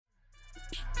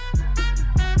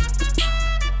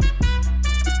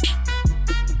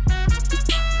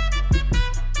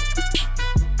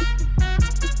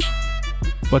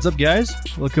What's up, guys?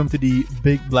 Welcome to the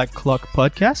Big Black Clock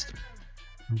podcast.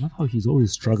 I love how he's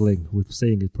always struggling with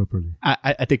saying it properly.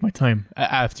 I take my time. I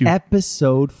have to.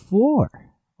 Episode 4.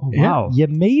 Oh, Yeah. wow. You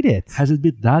made it. Has it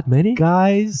been that many?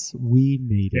 Guys, we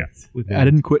made it. I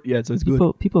didn't quit yet, so it's good.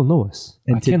 People know us.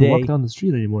 And I can't today- walk down the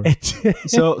street anymore.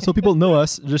 So people know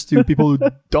us. Just to people who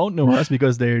don't know us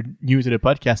because they're new to the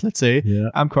podcast, let's say. Yeah.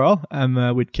 I'm Carl. I'm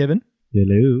with Kevin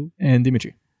Hello. and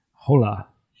Dimitri. Hola.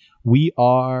 We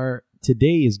are,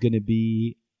 today is going to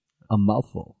be a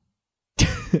mouthful.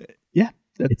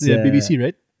 That's It's, BBC,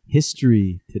 right?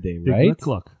 History today, Big right? Black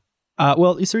Clock.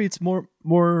 Well, history. It's more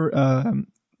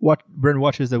what brand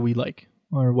watches that we like,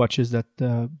 or watches that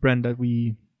brand that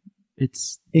we.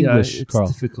 It's English, it's Carl.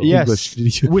 difficult. Yes,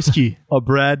 English. whiskey. A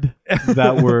bread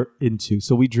that we're into.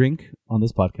 So we drink on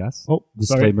this podcast. Oh,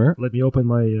 Disclaimer. sorry. Let me open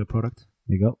my product.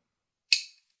 There you go.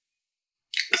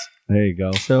 There you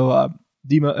go. So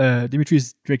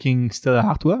Dimitri's drinking Stella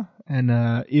Artois, and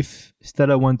if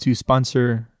Stella want to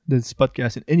sponsor this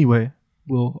podcast in any way,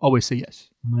 we'll always say yes.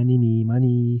 Money.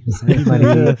 Money,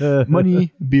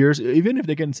 beers, even if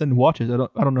they can send watches.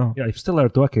 I don't know. Yeah, if Stella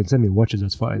Artois can send me watches,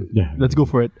 that's fine. Yeah. Let's go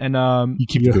for it. And You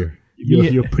keep the beer.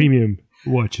 Your premium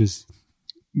watches,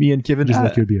 me and Kevin, just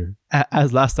like your beer.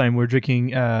 as last time, we're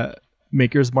drinking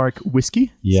Maker's Mark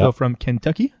whiskey. Yeah. So from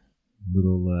Kentucky.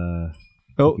 Little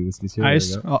Oh, whiskeys here.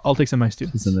 ice. There you go. I'll take some ice too.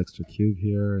 Just an extra cube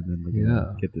here, and then we're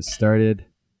gonna Yeah. get this started.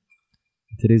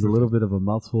 Today's a little bit of a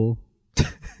mouthful.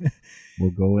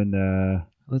 We'll go in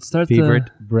Let's start. favorite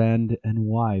brand and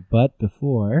why. But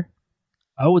before,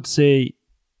 I would say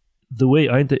the way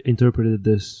I interpreted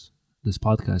this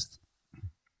podcast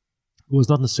was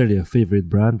not necessarily a favorite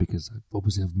brand because I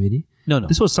obviously have many. no,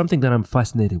 This was something that I'm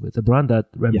fascinated with, a brand that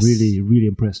I'm Yes. really, really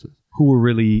impressed with. who we're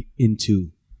really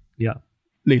into, Yeah.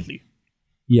 Lately.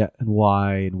 yeah, and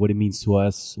why, and what it means to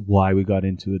us, why we got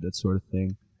into it, that sort of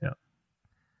thing.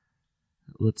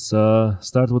 Let's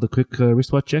start with a quick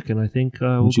wristwatch check, and I think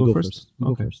we'll Would you go go first. first? You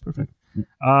go Okay, first. perfect.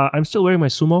 I'm still wearing my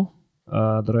Sumo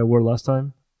that I wore last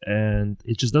time, and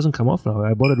it just doesn't come off now.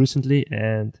 I bought it recently,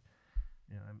 and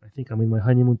I think I'm in my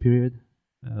honeymoon period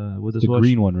with this The watch.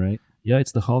 green one, right? Yeah,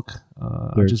 it's the Hulk.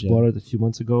 I Bird, just yeah. bought it a few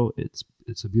months ago.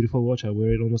 It's a beautiful watch. I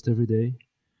wear it almost every day,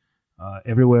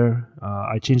 everywhere.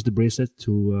 I changed the bracelet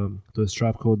to a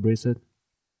strap code bracelet.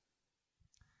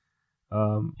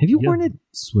 Have you yeah. worn it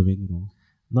swimming at all?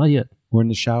 Not yet. Or in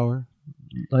the shower?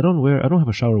 I don't have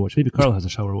a shower watch. Maybe Carl has a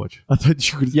shower watch. I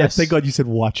thought you could. Yes. Thank God you said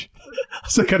watch.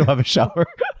 So I kind of have a shower.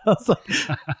 I was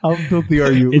like, how filthy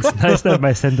are you? It's nice that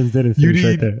my sentence didn't you finish right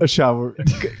need there. a shower.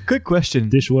 Quick question.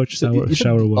 Dishwatch,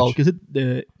 shower watch. Hulk, is it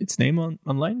its name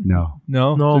online? No.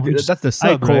 No. No, Okay, we just- that's the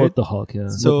I sub, call right? it the Hulk. Yeah.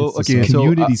 So It's okay, so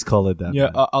communities call it that. yeah,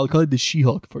 man. I'll call it the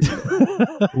She-Hulk for you.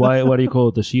 Why do you call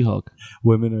it the She-Hulk?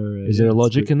 Women are. Is there a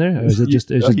logic in there, or is it just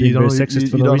being very sexist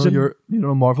for you no don't reason? know you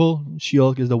know Marvel.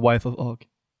 She-Hulk is the wife of Hulk.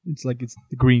 It's like it's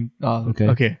the green. Okay.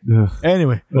 Okay. Ugh.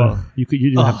 Anyway, Well, you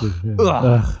didn't have to. Yeah.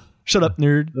 Ugh. shut up,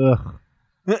 nerd.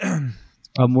 Ugh.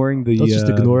 I'm wearing the. Let's just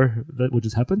ignore that what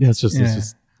just happened. Yeah, it's just. Yeah.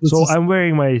 So I'm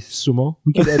wearing my Sumo.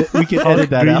 We can edit. We can edit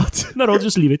that Green. out. No,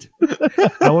 just leave it.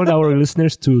 I want our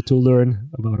listeners to learn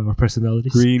about our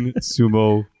personalities. Green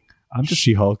sumo. I'm just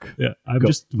She-Hulk. yeah. I'm Go.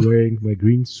 just wearing my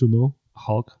green Sumo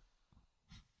Hulk.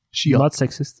 She-Hulk. Not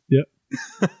sexist. Yeah.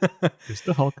 Just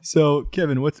the Hulk. So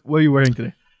Kevin, what are you wearing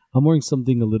today? I'm wearing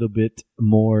something a little bit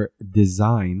more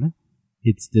design.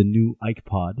 It's the new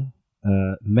iPod,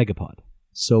 Megapod.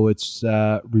 So it's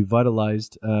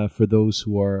revitalized for those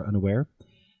who are unaware.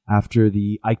 After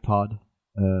the iPod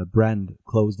brand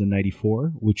closed in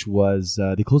 '94, which was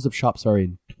they closed up shop.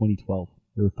 In 2012.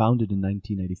 They were founded in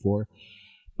 1994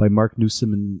 by Mark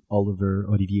Newsom and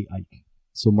Olivier Ike.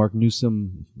 So Mark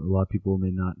Newsom, a lot of people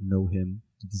may not know him,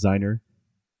 the designer,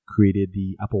 created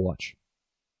the Apple Watch.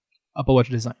 Apple Watch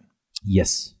design.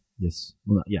 Yes.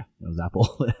 Well, yeah, that was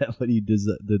Apple. But he does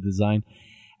the design.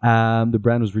 The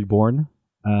brand was reborn.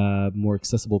 More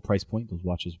accessible price point. Those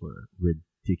watches were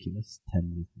ridiculous.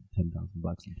 10,000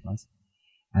 bucks and plus.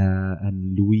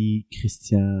 And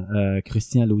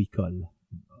Christian Louis Coll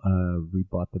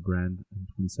rebought the brand in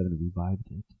 2007 and revived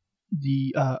it.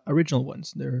 The original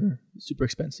ones, they're super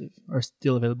expensive, are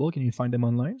still available. Can you find them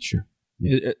online? Sure.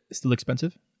 Yeah. It's still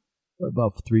expensive?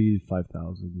 About 3,000 to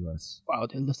 5,000 US. Wow,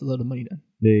 that's a lot of money then.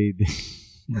 They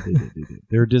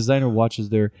They're designer watches.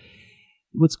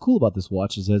 What's cool about this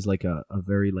watch is it has like a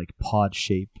very like pod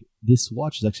shape. This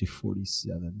watch is actually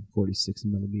 46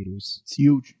 millimeters. It's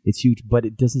huge. It's huge, but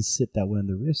it doesn't sit that way on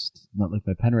the wrist. Not like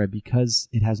my Panerai, because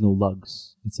it has no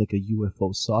lugs. It's like a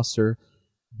UFO saucer.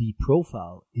 The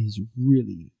profile is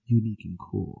really unique and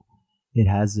cool. It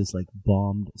has this like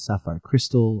bombed sapphire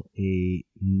crystal, a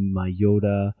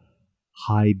Miyota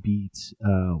high beat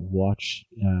watch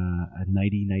at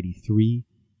 9093.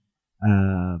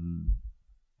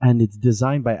 And it's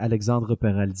designed by Alexandre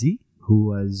Peraldi, who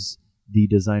was the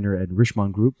designer at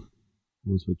Richemont Group,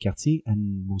 who was with Cartier,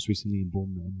 and most recently in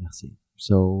Baume and Mercier.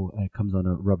 So it comes on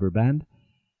a rubber band.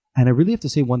 And I really have to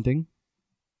say one thing.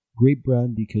 Great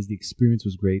brand because the experience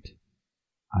was great.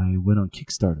 I went on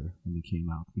Kickstarter when they came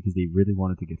out because they really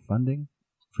wanted to get funding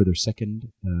for their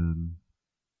second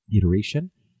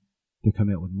iteration. They're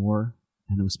coming out with more.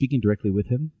 And I was speaking directly with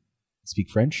him. I speak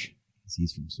French because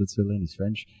he's from Switzerland. He's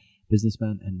French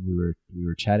businessman. And we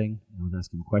were chatting. I was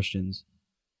asking him questions.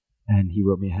 And he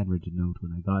wrote me a handwritten note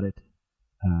when I got it.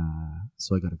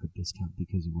 So I got a good discount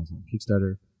because it was on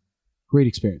Kickstarter. Great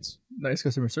experience. Nice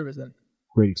customer service then.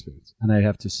 Great experience. And I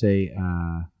have to say,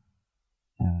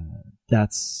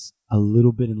 that's a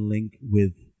little bit in link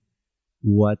with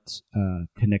what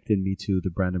connected me to the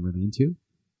brand I'm really into.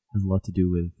 It has a lot to do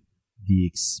with the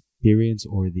experience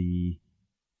or the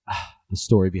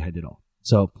story behind it all.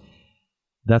 So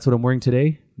that's what I'm wearing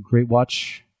today. Great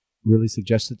watch. Really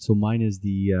suggested. So mine is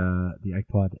the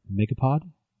iPod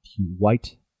Megapod, the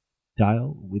white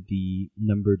dial with the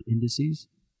numbered indices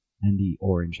and the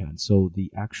orange hand. So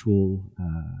the actual,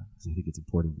 because I think it's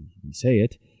important we say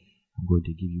it, I'm going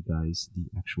to give you guys the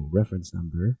actual reference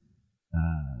number.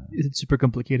 Is it super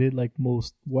complicated like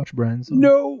most watch brands?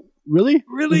 No, Really?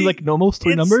 Really? Is it like normal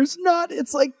three numbers? Not.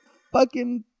 It's like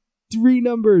fucking 3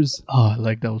 numbers. Oh, I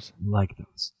like those. Like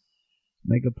those.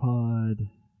 Megapod.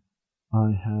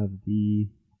 I have the.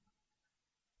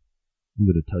 I'm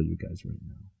going to tell you guys right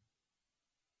now.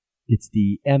 It's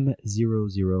the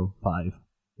M005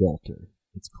 Walter.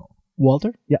 It's called.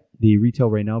 Walter? Yeah, the retail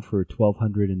right now for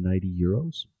 1,290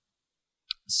 euros.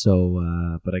 So,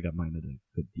 but I got mine at a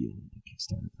good deal. The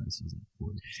Kickstarter price was like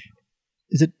 40%.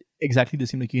 Is it exactly the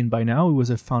same that you can buy now? Or was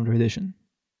it a founder edition?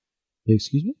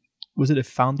 Excuse me? Was it a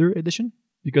founder edition?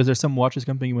 Because there's some watches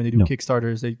company when they do No.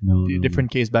 Kickstarters, they No, do a no, different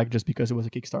case back just because it was a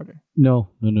Kickstarter.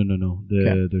 No.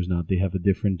 Okay. There's not. They have a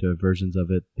different versions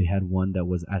of it. They had one that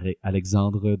was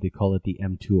Alexandre. They call it the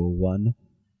M201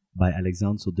 by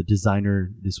Alexandre. So the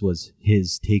designer, this was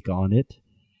his take on it.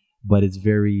 But it's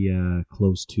very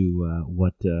close to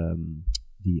what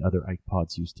the other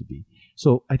iPods used to be.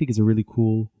 So I think it's a really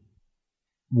cool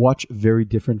watch, very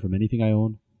different from anything I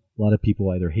own. A lot of people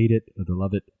either hate it or they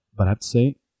love it. But I have to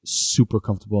say, super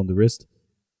comfortable on the wrist.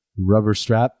 Rubber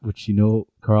strap, which you know,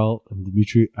 Carl and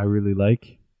Dimitri, I really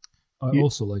like. I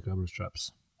also like rubber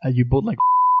straps. You both like...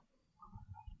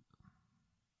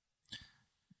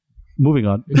 Moving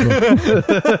on.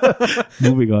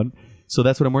 Moving on. So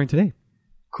that's what I'm wearing today.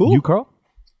 Cool. You, Carl?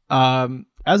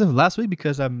 As of last week,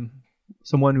 because I'm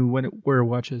someone who when I wear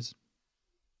watches,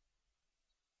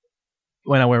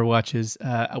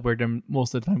 I wear them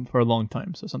most of the time for a long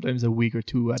time. So sometimes a week or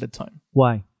two at a time.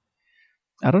 Why?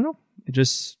 I don't know. It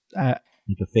just Like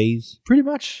a phase? pretty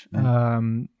much.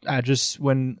 I just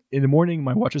when in the morning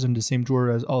my watch is in the same drawer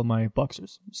as all my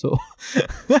boxers. So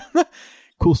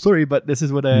cool story, but this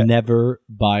is what I Never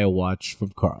buy a watch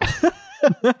from Carl.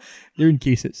 they're in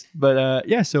cases. But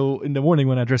yeah, so in the morning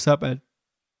when I dress up, I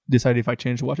decide if I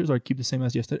change watches or keep the same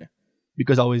as yesterday.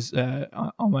 Because always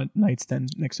on my nightstand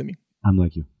next to me. I'm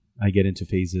like you. I get into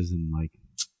phases and like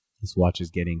this watch is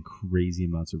getting crazy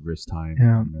amounts of wrist time.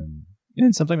 Yeah. And then,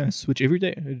 And sometimes I switch every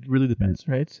day. It really depends,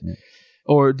 right? Yeah.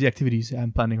 Or the activities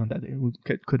I'm planning on that day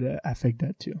could affect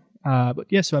that too. But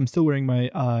yeah, so I'm still wearing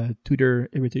my Tudor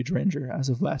Heritage Ranger as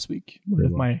of last week. One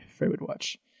of my favorite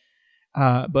watch.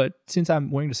 But since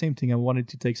I'm wearing the same thing, I wanted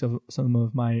to take some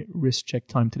of my wrist check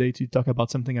time today to talk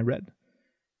about something I read.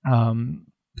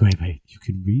 Wait, you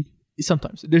can read?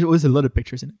 Sometimes. There was a lot of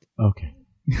pictures in it. Okay.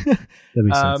 That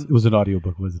makes sense. It was an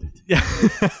audiobook, wasn't it?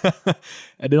 Yeah.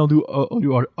 They don't do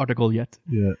audio article yet.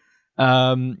 Yeah.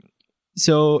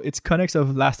 So it's context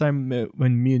of last time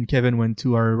when me and Kevin went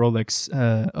to our Rolex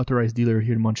authorized dealer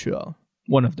here in Montreal.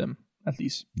 One of them, at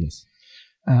least. Yes.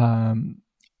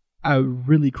 I'm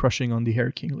really crushing on the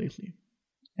Hare King lately.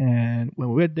 And when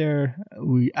we went there,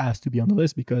 we asked to be on the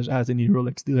list because as any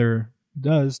Rolex dealer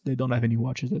does, they don't have any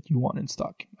watches that you want in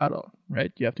stock at all,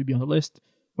 right? You have to be on the list,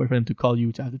 wait for them to call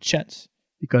you to have the chance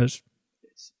because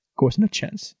it's, of course, not a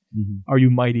chance. Mm-hmm. Are you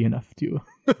mighty enough to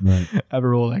Right. have a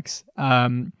Rolex?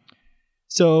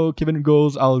 So Kevin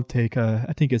goes, I'll take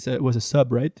I think it was a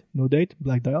sub, right? No date,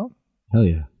 black dial. Hell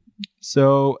yeah.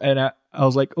 So, and I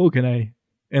was like, oh, can I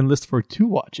enlist for 2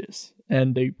 watches?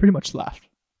 And they pretty much laughed.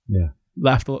 Yeah.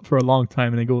 Laughed for a long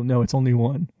time. And they go, no, it's only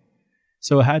one.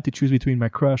 So I had to choose between my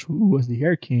crush, who was the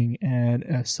Hare King, and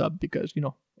a sub because, you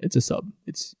know, it's a sub.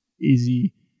 It's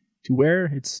easy to wear.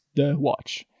 It's the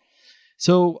watch.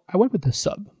 So I went with the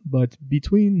sub, but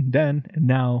between then and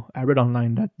now, I read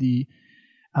online that the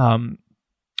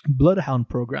Bloodhound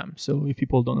program. So if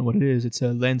people don't know what it is, it's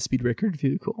a land speed record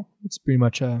vehicle. It's pretty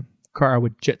much a car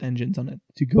with jet engines on it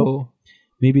to go.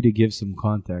 Maybe to give some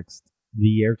context,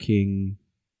 the Air King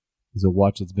is a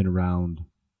watch that's been around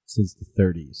since the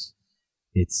 30s.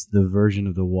 It's the version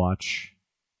of the watch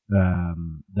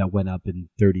that went up in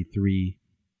 33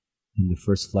 in the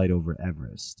first flight over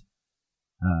Everest.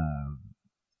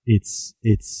 It's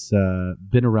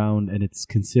been around, and it's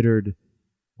considered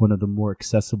one of the more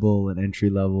accessible and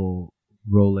entry-level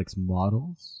Rolex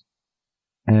models.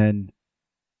 And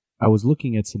I was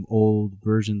looking at some old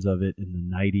versions of it in the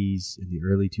 90s, in the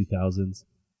early 2000s,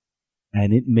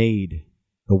 and it made,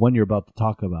 the one you're about to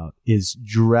talk about, is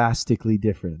drastically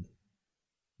different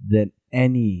than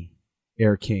any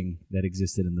Air King that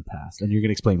existed in the past. And you're going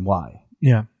to explain why.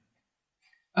 Yeah.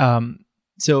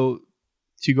 So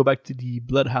to go back to the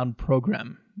Bloodhound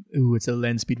program, it's a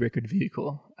land speed record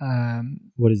vehicle.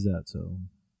 What is that?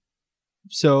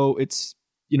 So it's,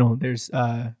 there's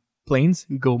planes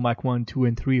who go Mach 1, 2,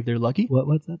 and 3 if they're lucky.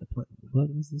 What's that? What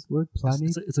is this word?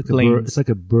 Planning? It's like a bird. It's like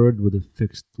a bird with a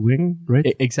fixed wing, right?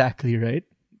 Exactly, right?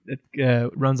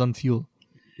 It runs on fuel.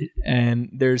 And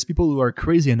there's people who are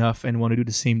crazy enough and want to do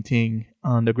the same thing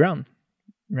on the ground,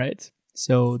 right?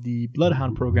 So the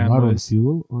Bloodhound program was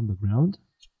fuel on the ground.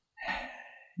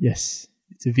 Yes,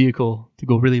 it's a vehicle to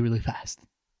go really, really fast.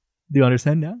 Do you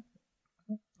understand now?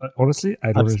 Honestly,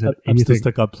 I don't understand I'm anything.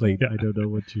 still stuck on plane. Yeah. I don't know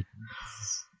what you...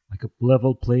 Like a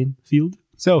level playing field?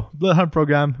 So, Bloodhound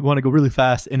program, we want to go really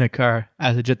fast in a car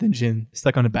as a jet engine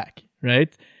stuck on the back,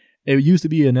 right? It used to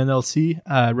be an NLC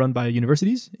run by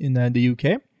universities in the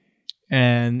UK.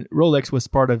 And Rolex was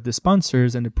part of the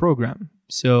sponsors and the program.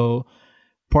 So,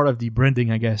 part of the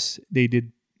branding, I guess, they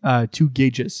did 2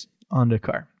 gauges on the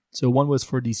car. So one was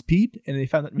for the speed, and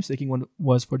if I'm not mistaken, one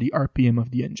was for the RPM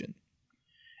of the engine.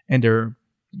 And they're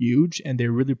huge, and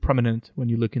they're really prominent when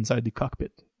you look inside the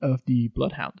cockpit of the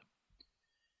Bloodhound.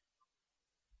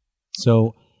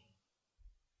 So,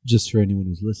 just for anyone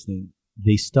who's listening,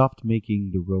 they stopped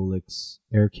making the Rolex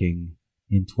Air King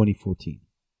in 2014.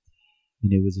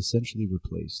 And it was essentially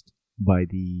replaced by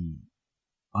the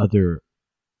other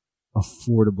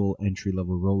affordable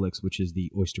entry-level Rolex, which is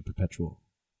the Oyster Perpetual.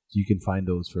 So you can find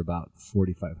those for about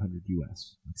 $4,500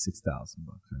 US, like $6,000.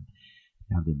 Right?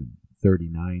 They have them in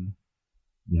 39,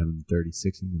 they have them in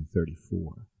 36, and then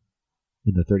 34.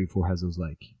 And the 34 has those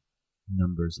like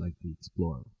numbers like the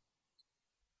Explorer.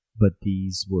 But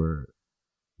these were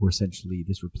essentially,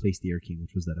 this replaced the Air King,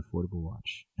 which was that affordable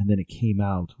watch. And then it came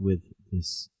out with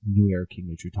this new Air King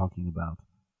that you're talking about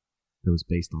that was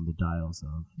based on the dials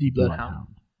of the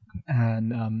Bloodhound. Okay.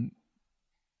 And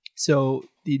so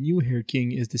the new Air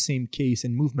King is the same case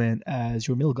and movement as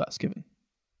your Milgauss, Kevin.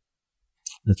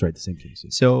 That's right, the same case. Yeah.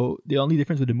 So the only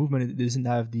difference with the movement is it doesn't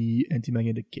have the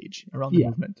anti-magnetic cage around the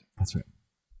movement. That's right.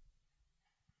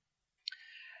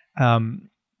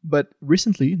 But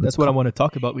recently, that's what I want to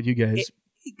talk about with you guys.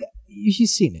 You've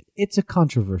seen it. It's a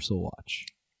controversial watch.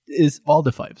 Is all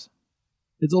the 5s.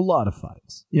 It's a lot of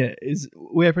 5s. Yeah, is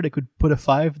wherever they could put a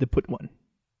 5, they put one.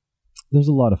 There's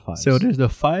a lot of 5s. So there's the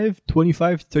 5,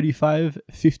 25, 35,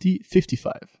 50,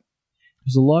 55.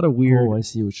 There's a lot of weird... Oh, I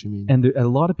see what you mean. And a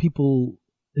lot of people...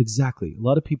 Exactly. A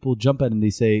lot of people jump at it and they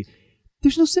say,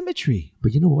 there's no symmetry.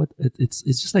 But you know what? It's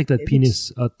just like that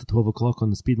penis at the 12 o'clock on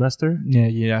the Speedmaster.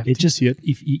 Yeah. It just see it.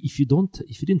 If you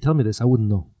didn't tell me this, I wouldn't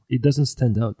know. It doesn't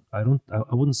stand out. I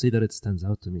wouldn't say that it stands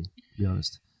out to me, to be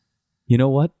honest. You know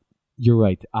what? You're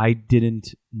right. I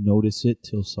didn't notice it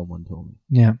till someone told me.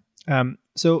 Yeah.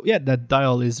 So yeah, that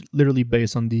dial is literally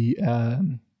based on the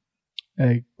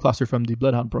cluster from the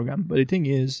Bloodhound program. But the thing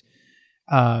is,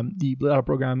 the Bloodhound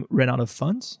program ran out of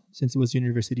funds since it was a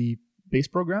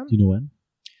university-based program. Do you know when?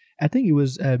 I think it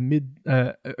was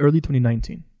early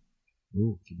 2019.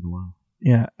 Oh, it's been a while.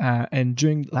 Yeah, and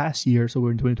during last year, so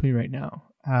we're in 2020 right now,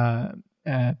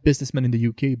 businessmen in the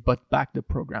UK bought back the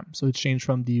program. So it changed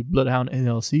from the Bloodhound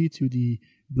NLC to the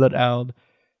Bloodhound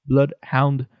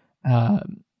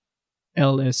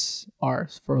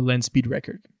LSR for land speed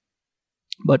record.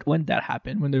 But when that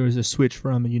happened, when there was a switch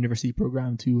from a university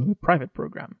program to a private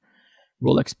program,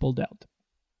 Rolex pulled out.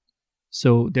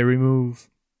 So they remove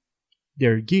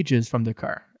their gauges from the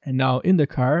car. And now in the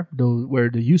car, though, where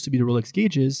there used to be the Rolex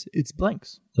gauges, it's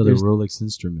blanks. So they're Rolex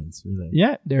instruments, really?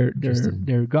 Yeah, they're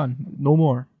gone. No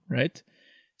more, right?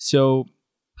 So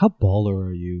how baller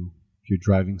are you if you're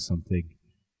driving something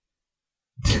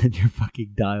and your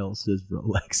fucking dial says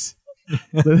Rolex?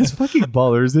 That's fucking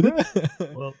baller, isn't it?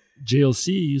 Well, JLC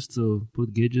used to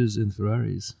put gauges in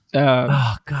Ferraris.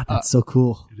 Oh god, that's so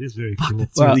cool. It is very Fuck, cool.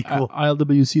 that's really cool.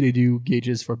 ILWC, they do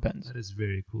gauges for Benz. That is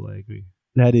very cool. I agree.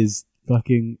 That is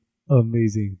fucking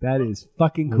amazing. That is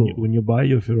fucking cool. When you buy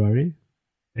your Ferrari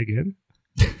again,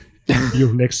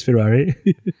 your next Ferrari,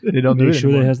 They don't do make it sure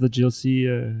anymore. it has the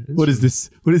GLC. What is this?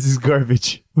 What is this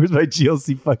garbage? Where's my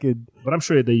GLC fucking? But I'm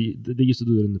sure they used to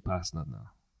do it in the past, not now.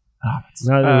 Ah, it's-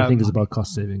 Now everything is about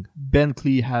cost saving.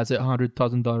 Bentley has a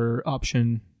 $100,000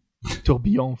 option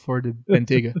tourbillon for the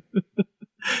Bentayga.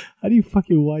 how do you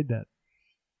fucking wind that?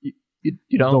 You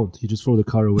know, Don't. You just throw the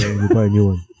car away and you buy a new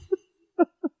one.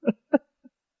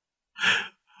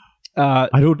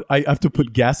 I don't. I have to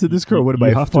put gas in this car. What am You I,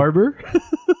 a have to- farmer?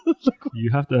 You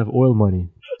have to have oil money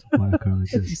to buy a car like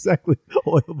this. Exactly.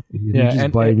 Oil. You Yeah, just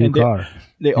and- buy a new and they- car.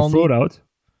 they You throw only it out.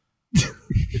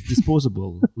 It's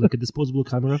disposable, like a disposable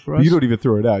camera for us. You don't even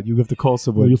throw it out. You have to call Or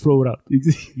someone. you throw it out. You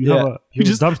Yeah. have You a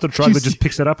just- dumpster truck you that just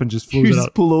picks it up and just You throws it just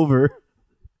out. pull over,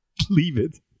 leave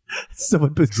it.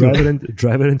 Someone puts Drive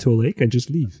it into a lake and just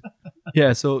leave.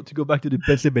 Yeah, so to go back to the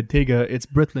Bentley Bentayga, it's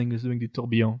Breitling is doing the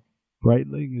tourbillon.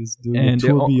 Breitling is doing And a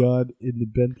they all- tourbillon in the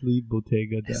Bentley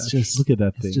Bottega It's dash. just- Look at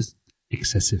that thing. It's just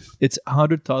excessive. It's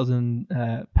 100,000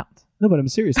 pounds. No, but I'm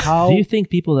serious. How? Do you think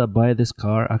people that buy this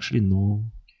car actually know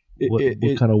what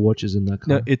kind of watch is in that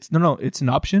car? No, it's an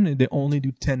option. And they only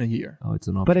do 10 a year. Oh, it's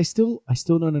an option. But I still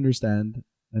don't understand.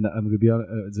 And I'm going to be honest.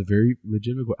 It's a very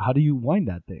legitimate question. How do you wind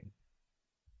that thing?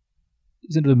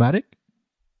 Is it automatic?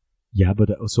 Yeah, but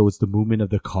so it's the movement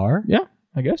of the car. Yeah,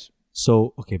 I guess.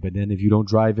 So okay, but then if you don't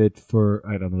drive it for,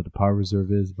 I don't know what the power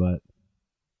reserve is, but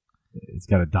it's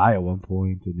got to die at one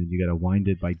point, and then you got to wind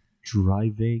it by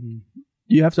driving.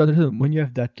 You have to understand, when you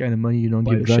have that kind of money, you don't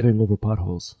by give a shit. driving over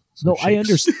potholes. So No, it I shakes.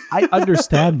 understand. I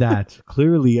understand that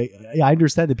clearly. I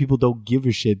understand that people don't give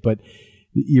a shit, but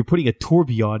you're putting a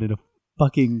tourbillon in a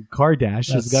fucking car dash.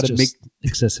 That's It's got to just make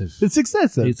excessive. it's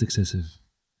excessive. It's excessive.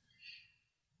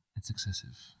 It's excessive.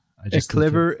 I A just think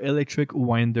clever electric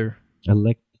winder.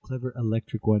 Clever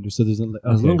electric winder. So there's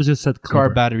as long as you said Car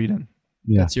clever. battery then.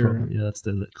 yeah, That's your... Yeah, that's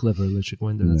the clever electric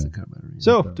winder. That's Yeah. a car battery.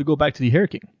 So, to go back to the Hair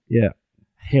King. yeah,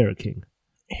 Hair King.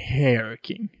 Hair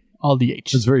King. All the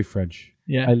H. it's very French.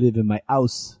 Yeah. I live in my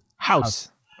house. House.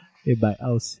 In my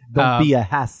house. Don't be a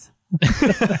ass.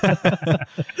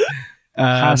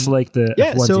 Has like the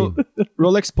Yeah, F1 so team.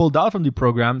 Rolex pulled out from the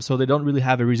program, so they don't really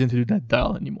have a reason to do that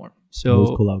dial anymore. Always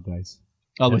So, pull out, guys.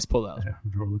 always pull out. Yeah,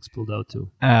 Rolex pulled out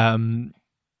too.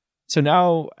 So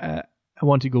now I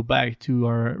want to go back to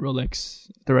our Rolex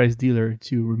authorized dealer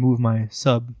to remove my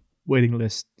sub waiting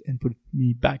list and put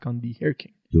me back on the Hair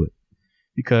King. Do it.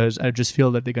 Because I just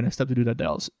feel that they're going to stop to do that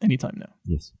dials anytime now.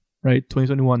 Yes. Right?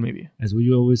 2021 maybe. As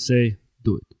we always say,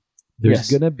 do it. There's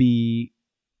Yes. gonna be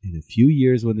in a few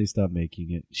years when they stop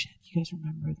making it. Shit, you guys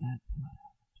remember that?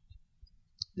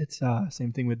 It's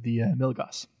same thing with the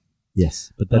Milgauss.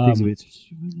 Yes, but that Um, thing's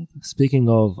Speaking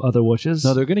of other watches,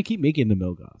 no. They're gonna keep making the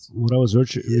Milgauss, when I was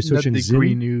researching Not the Zin,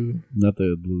 green new. not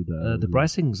the blue. the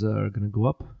pricings are going to go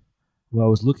up. Well, I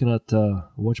was looking at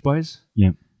watch buys,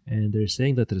 Yeah. and they're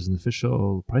saying that there's an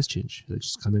official price change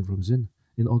that's coming from Zin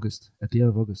in August, at the end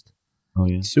of August. Oh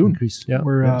yeah. Soon. Increase. Yeah.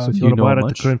 We're, yeah. So if do you you want to know buy how it at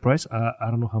much? the current price, I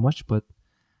don't know how much, but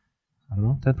I don't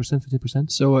know, 10%,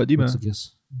 15%. So, What's Dima, the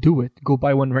guess? do it. Go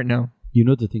buy one right now. You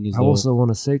know the thing is, I though, also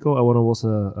want a Seiko.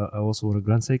 I also want a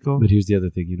Grand Seiko. but here's the other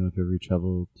thing. You know, if you ever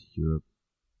travel to Europe,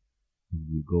 and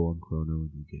you go on Chrono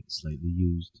and you get slightly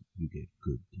used, you get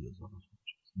good deals on those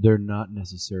watches. They're not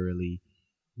necessarily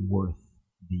worth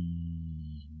the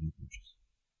new purchase.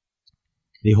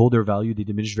 They hold their value. They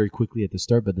diminish very quickly at the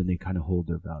start, but then they kind of hold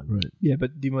their value. Right. Yeah,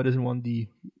 but Dima doesn't want the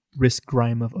risk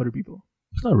grime of other people.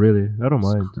 Not really. I don't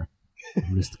mind.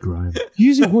 Wrist grime.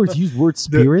 Using words, use word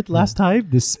spirit last time.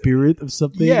 The spirit of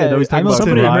something. Yeah, and I was talking I'm about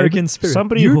somebody pride. American spirit.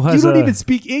 Somebody You who has don't a, even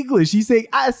speak English. You say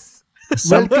us.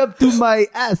 Some- Welcome to my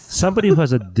ass. somebody who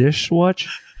has a dishwatch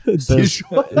says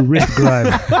Dishwatch. wrist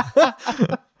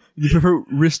grime. You prefer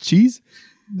wrist cheese?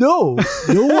 No,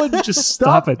 no one. Just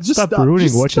stop it. Stop ruining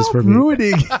Just watches stop for me.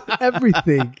 ruining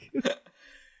everything.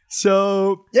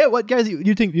 So, yeah, what guys,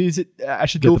 you think is it, I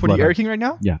should Get go the for the blood Air out. King right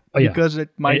now? Yeah, Oh, yeah. Because it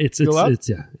might It's go up? it's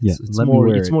Yeah, let me more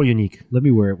wear it's it. more unique. let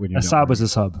me wear it when you're A not sub wearing is a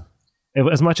sub.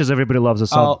 As much as everybody loves a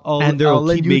sub, and they'll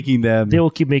keep making them. they will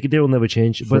keep making. They will never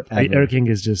change. But Forever. Air King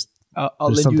is just. I'll There's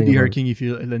lend you something the Air about it. King if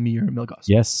you lend me your Milgauss.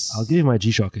 Yes, I'll give you my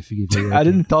G-Shock if you give me. I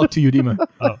didn't talk to you, Dima.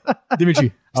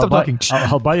 Dimitri, I'll stop buy, talking.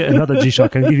 I'll buy you another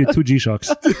G-Shock and give you 2 G-Shocks.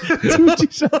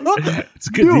 It's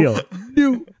a good deal.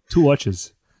 No. 2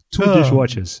 watches, 2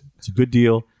 dishwatches, It's a good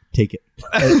deal. Take it.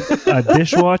 a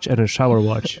dishwatch and a shower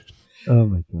watch. Oh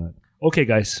my god. Okay,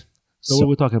 guys. So what are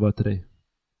we talking about today?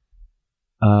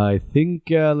 I think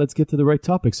let's get to the right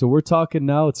topic. So we're talking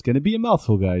now. It's going to be a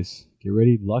mouthful, guys. Get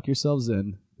ready. Lock yourselves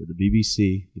in for the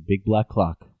BBC, the big black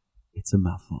clock. It's a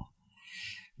mouthful.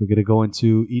 We're going to go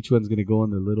into, each one's going to go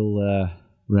on a little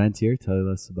rant here, tell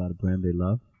us about a brand they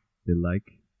love, they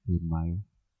like, they admire,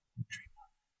 they dream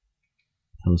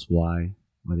of. Tell us why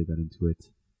they got into it,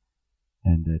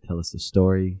 and tell us the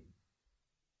story,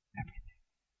 everything.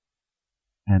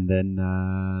 And then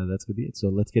that's going to be it. So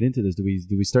let's get into this. Do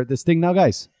we start this thing now,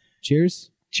 guys?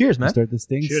 Cheers. Cheers, man. Let's start this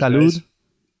thing. Cheers, Salud.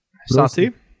 guys.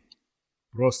 Santé.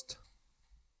 Prost.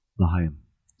 L'chaim.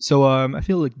 So I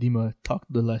feel like Dima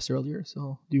talked the less earlier.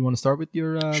 So do you want to start with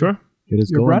your Sure. Get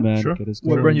us Your going, brand? man. Sure. Get us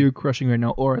what going. brand you're crushing right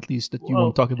now, or at least that you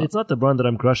want to talk about? It's not the brand that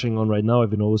I'm crushing on right now. I've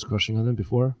been always crushing on them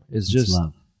before. It's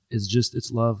love.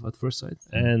 It's love at first sight.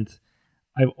 And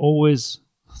I've always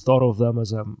thought of them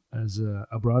as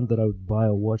a brand that I would buy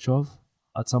a watch of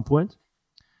at some point.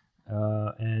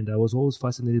 And I was always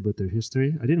fascinated by their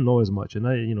history. I didn't know as much, and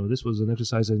this was an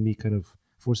exercise in me kind of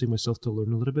forcing myself to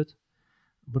learn a little bit.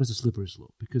 But it's a slippery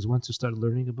slope, because once you start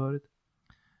learning about it,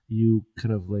 you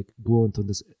kind of like go into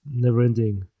this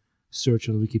never-ending search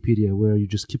on Wikipedia where you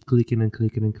just keep clicking and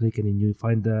clicking and clicking, and you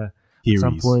find that at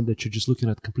some point that you're just looking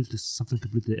at something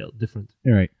completely different.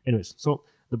 All right. Anyways, so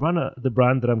the brand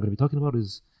that I'm going to be talking about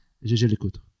is GG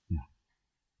Licoudre. Yeah.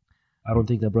 I don't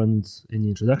think that brand needs any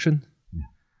introduction. Yeah.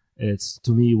 It's,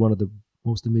 to me, one of the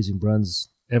most amazing brands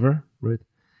ever, right?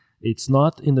 It's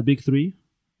not in the big three,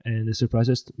 and it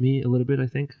surprises me a little bit, I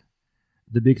think.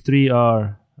 The big three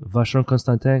are Vacheron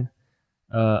Constantin,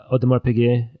 Audemars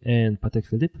Piguet, and Patek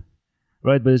Philippe,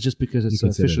 right? But it's just because it's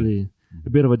officially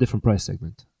a bit of a different price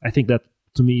segment. I think that,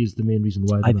 to me, is the main reason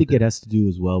why. I think it has to do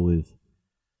as well with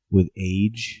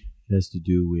age. It has to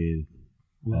do with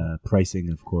pricing,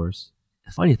 of course.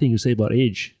 The funny thing you say about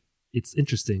age, it's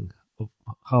interesting of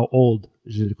how old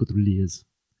GG Licoudre really is.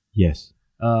 Yes.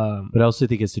 But I also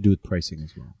think it's to do with pricing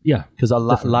as well. Yeah. Because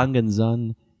Lang &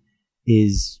 Son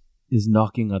is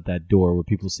knocking at that door where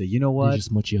people say, you know what? They're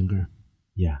just much younger.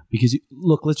 Yeah. Because,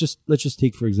 look, let's just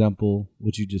take, for example,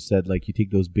 what you just said. Like, you take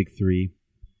those big three.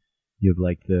 You have,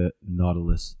 like, the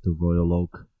Nautilus, the Royal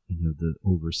Oak, and you have the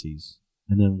Overseas.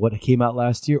 And then what came out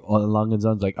last year, Lang &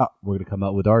 Son's like, we're going to come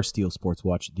out with our steel sports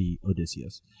watch, the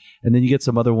Odysseus. And then you get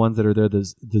some other ones that are there,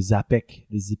 the Zapek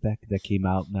that came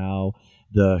out now,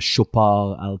 the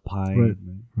Chopard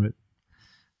Alpine. Right.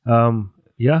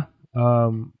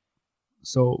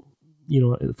 So,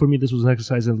 for me, this was an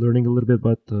exercise in learning a little bit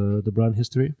about the brand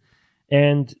history.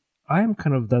 And I am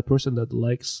kind of that person that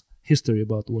likes history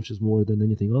about watches more than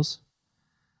anything else.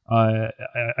 I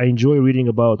enjoy reading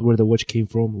about where the watch came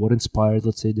from, what inspired,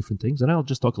 let's say, different things. And I'll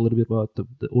just talk a little bit about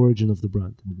the origin of the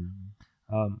brand.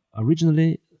 Mm-hmm.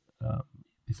 Originally,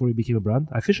 before it became a brand,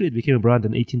 officially it became a brand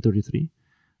in 1833.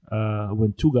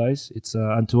 When two guys, it's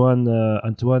Antoine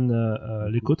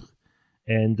Licoudre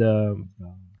and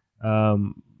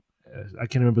I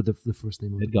can't remember the first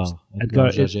name of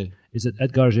Edgar Jager. Is it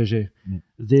Edgar Jager?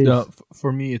 No,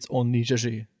 for me, it's only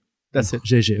GG. That's it.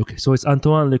 GG. Okay, so it's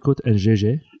Antoine Licoudre and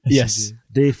GG. Yes.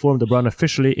 They formed the brand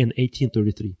officially in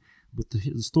 1833, but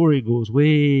the story goes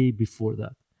way before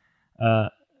that.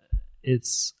 It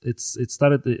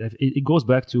goes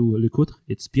back to Licoudre.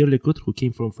 It's Pierre Licoudre, who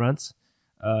came from France.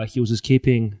 He was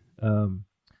escaping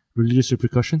religious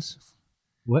repercussions.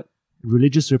 What?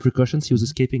 Religious repercussions. He was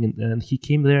escaping, and he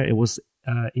came there. It was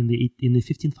in the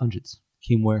 1500s.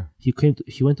 Came where? He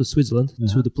went to Switzerland,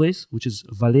 to the place which is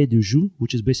Vallée du Joux,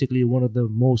 which is basically one of the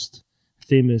most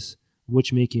famous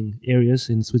watchmaking areas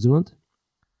in Switzerland.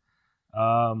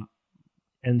 And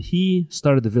he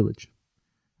started the village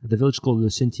called Le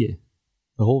Sentier.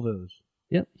 The whole village.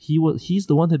 Yeah, he's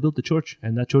the one that built the church,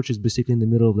 and that church is basically in the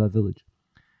middle of that village.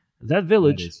 That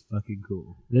village... That is fucking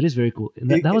cool. That is very cool. And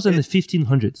that was in the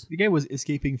 1500s. The guy was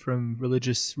escaping from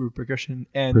religious repercussion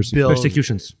and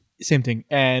persecutions. Same thing.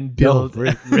 And build...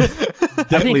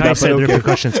 Definitely I said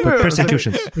repercussions, but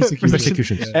persecutions.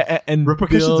 Persecutions. And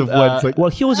repercussions build, of what? Like,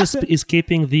 well, he was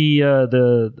escaping the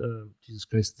Jesus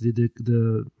Christ,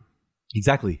 the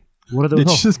exactly. What are the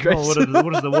Jesus Christ. No,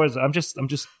 what are the words? I'm just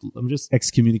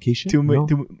excommunication. Too much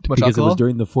because alcohol? it was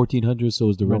during the 1400s, so it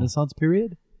was the Renaissance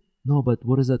period. No, but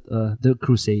what is that? The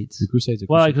Crusades. The Crusades.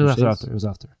 Well, it was after. It was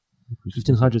after.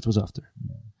 1500s was after.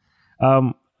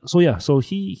 So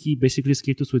he basically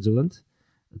escaped to Switzerland,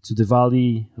 to the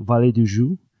Vallée du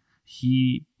Joux.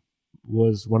 He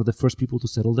was one of the first people to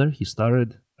settle there. He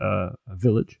started a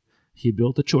village. He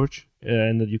built a church,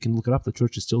 and you can look it up. The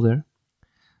church is still there.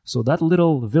 So that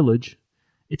little village,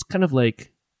 it's kind of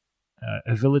like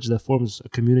a village that forms a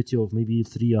community of maybe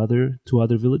two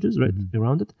other villages right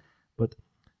around it. But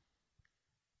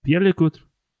Pierre Lecoultre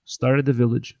started the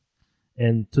village,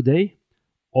 and today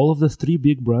all of the three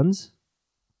big brands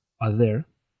are there,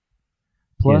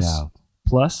 Get out.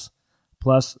 plus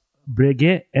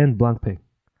Breguet and Blancpain.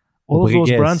 All of those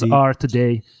Breguet, brands see? are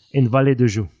today in Vallée de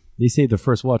Joux. They say the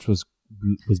first watch was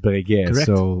Breguet. Correct.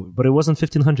 So But it wasn't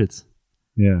 1500s.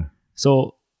 yeah,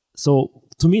 So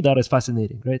to me, that is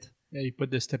fascinating, right? Yeah, you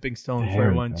put the stepping stone for Very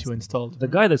everyone to fascinating. install. The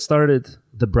guy that started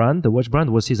the brand, the watch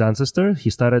brand, was his ancestor. He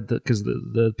started because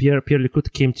the Pierre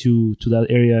Lecoultre came to that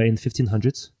area in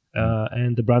 1500s,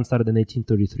 and the brand started in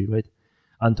 1833, right?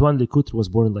 Antoine Lecoultre was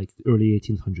born in like early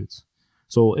 1800s.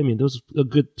 So I mean, there was a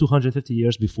good 250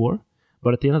 years before.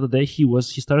 But at the end of the day, he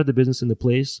started the business in the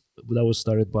place that was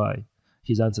started by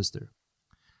his ancestor.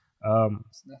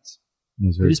 It's nuts.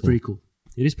 That's It very is pretty cool.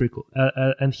 It is pretty cool.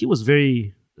 And he was a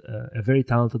very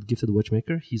talented, gifted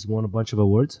watchmaker. He's won a bunch of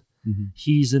awards. Mm-hmm.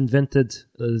 He's invented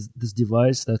this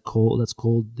device that's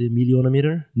called the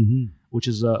millionometer,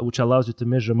 which allows you to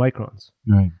measure microns.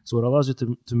 Right. So it allows you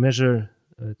to measure,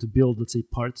 to build, let's say,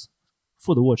 parts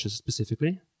for the watches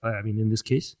specifically. I mean, in this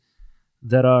case,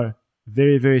 that are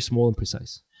very, very small and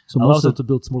precise. So Allows them to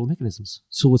build small mechanisms.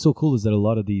 So what's so cool is that a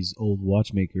lot of these old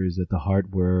watchmakers at the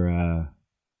heart were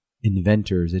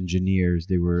inventors, engineers.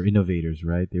 They were innovators,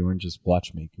 right? They weren't just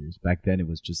watchmakers. Back then, it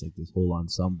was just like this whole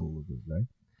ensemble of it,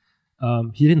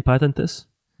 right? He didn't patent this,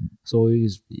 so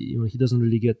he doesn't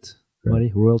really get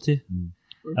money, royalty.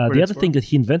 The other thing that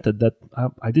he invented that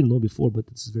I didn't know before, but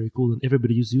this is very cool and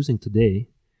everybody is using today,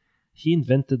 he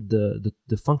invented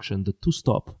the function, the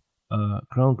two-stop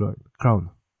crown,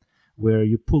 where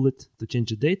you pull it to change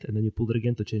the date and then you pull it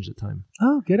again to change the time.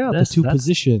 Oh, get out! The two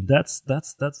position. That's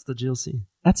the GLC.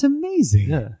 That's amazing.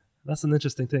 Yeah, that's an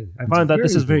interesting thing. I It's found that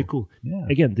this very is very cool. cool. Yeah.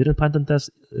 Again, didn't patent this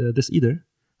either,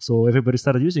 so everybody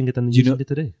started using it and using it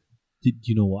today. Did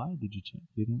you know why? Did you check?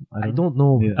 You know? I don't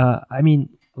know. Yeah. I mean,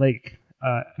 like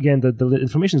again, the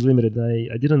information is limited.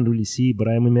 I didn't really see, but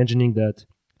I'm imagining that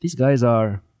these guys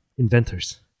are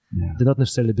inventors. Yeah. They're not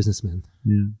necessarily businessmen.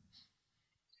 Yeah.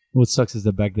 What sucks is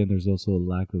that back then there's also a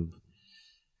lack of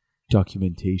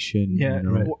documentation. Yeah, you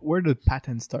know? right. Where did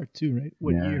patents start too, right?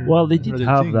 What Yeah. year? Well, they and did other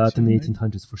have things, that in the right?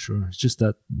 1800s for sure. It's just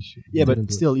that Yeah, didn't but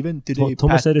do still, even today,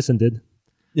 Thomas Edison did.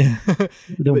 Yeah,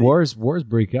 The But- wars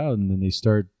break out and then they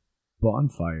start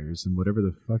bonfires and whatever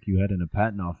the fuck you had in a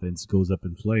patent office goes up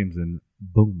in flames and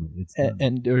boom, it's done.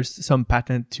 and there's some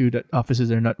patent too that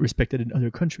offices are not respected in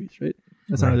other countries, right?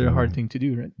 That's Right, another right, hard right. thing to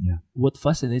do, right? What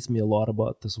fascinates me a lot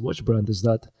about this watch brand is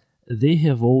that they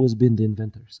have always been the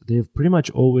inventors. They've pretty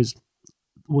much always,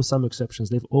 with some exceptions,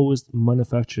 they've always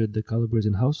manufactured the calibers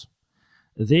in-house.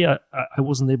 They are, I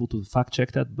wasn't able to fact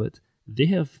check that, but they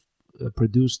have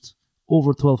produced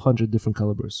over 1,200 different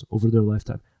calibers over their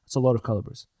lifetime. That's a lot of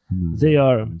calibers. They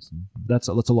are, that's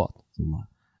a lot. It's a lot.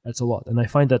 That's a lot. And I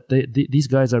find that these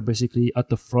guys are basically at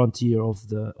the frontier of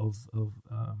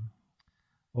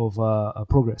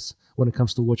progress when it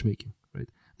comes to watchmaking, right?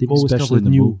 They've always come Especially with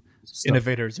in the new stuff.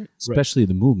 Innovators. Right? Especially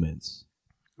the movements.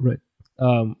 Right.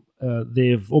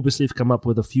 They've obviously come up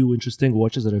with a few interesting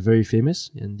watches that are very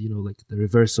famous, and like the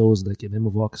Reversos, like a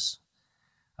Memovox.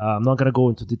 I'm not gonna go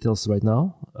into details right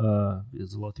now.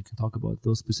 There's a lot you can talk about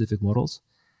those specific models,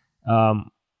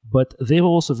 but they were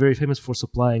also very famous for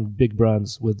supplying big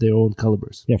brands with their own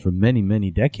calibers. Yeah, for many,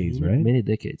 many decades, right? Many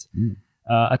decades. Mm.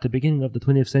 At the beginning of the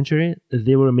 20th century,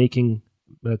 they were making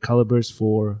calibers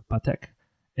for Patek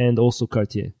and also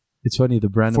Cartier It's funny, the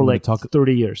brand for I'm like going to talk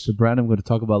 30 years. the brand I'm going to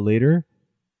talk about later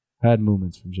had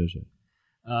movements from Jaeger.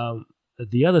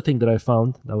 The other thing that I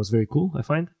found that was very cool, I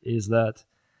find, is that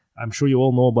I'm sure you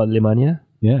all know about Lemania.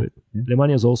 Yeah. Right.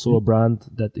 Lemania is also a brand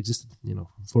that existed,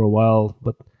 for a while,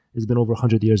 but it's been over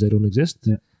 100 years they don't exist.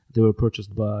 Yeah. They were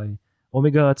purchased by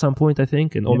Omega at some point, I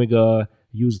think, and Omega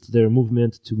used their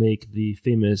movement to make the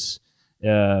famous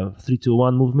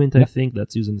 321 movement, I think,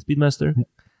 that's used in the Speedmaster. Yeah.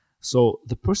 So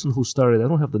the person who started, I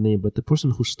don't have the name, but the person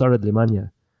who started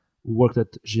Lemania worked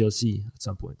at GLC at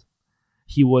some point.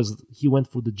 He went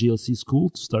for the GLC school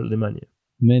to start Lemania.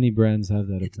 Many brands have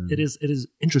that. It is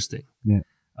interesting. Yeah.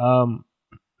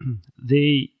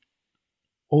 They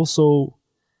also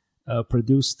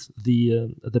produced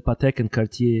the Patek and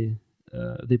Cartier.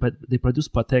 They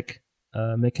produced Patek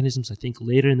mechanisms, I think,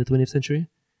 later in the 20th century,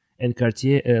 and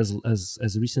Cartier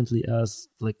as recently as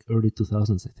like early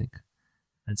 2000s, I think,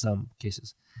 in some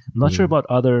cases. I'm not sure about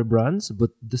other brands, but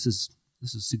this is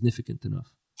significant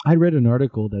enough. I read an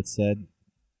article that said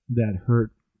that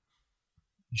hurt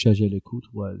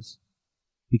Jaeger-LeCoultre was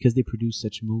because they produced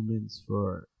such movements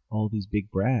for all these big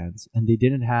brands, and they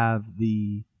didn't have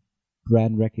the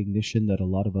brand recognition that a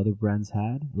lot of other brands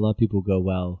had. A lot of people go,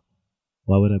 well,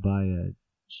 Why would I buy a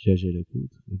Jaeger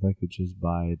LeCoultre if I could just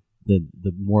buy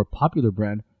the more popular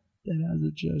brand that has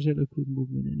a Jaeger LeCoultre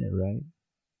movement in it, right?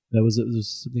 It was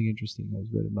something interesting I was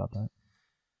reading about that.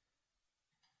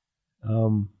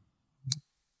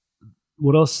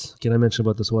 What else can I mention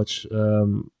about this watch?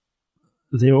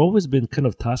 They've always been kind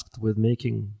of tasked with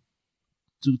making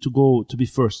to be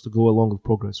first, to go along with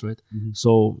progress, right? Mhm.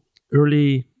 So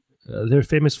early, they're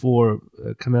famous for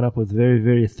coming up with very,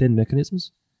 very thin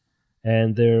mechanisms,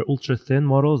 and their ultra thin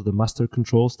models, the master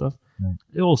control stuff, Right.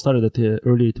 they all started at the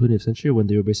early 20th century when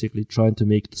they were basically trying to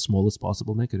make the smallest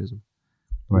possible mechanism,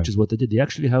 Right. which is what they did. They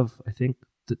actually have, I think,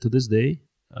 to this day,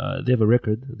 they have a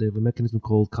record. They have a mechanism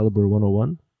called Caliber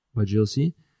 101 by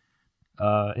GLC.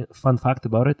 Fun fact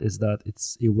about it is that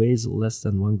it weighs less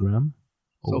than 1 gram.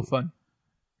 So fun.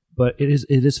 But it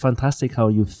is fantastic how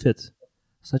you fit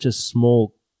such a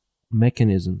small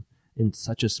mechanism in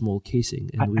such a small casing,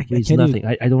 and I it weighs can't nothing.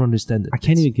 I don't understand it. I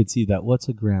can't It's- even conceive that. What's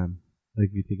a gram? Like,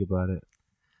 if you think about it.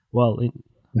 Well,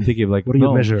 I'm thinking of like, what do you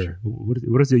no, measure?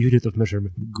 What is the unit of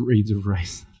measurement? Grains of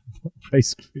rice.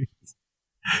 Rice grains.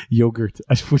 Yogurt.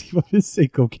 What do you want to say?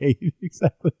 Cocaine.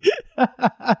 Exactly.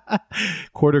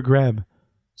 Quarter gram.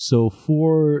 So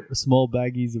 4 small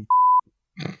baggies of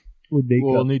would make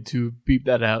We'll up. need to beep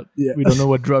that out. Yeah. We don't know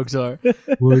what drugs are.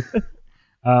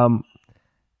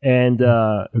 And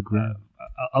A gram.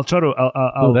 I'll try to.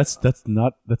 Oh, that's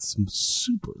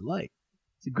super light.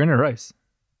 It's a grain of rice.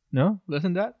 No? Less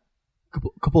than that?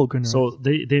 Couple of grain of rice. So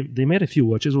they made a few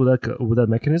watches with that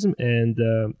mechanism, and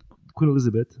Queen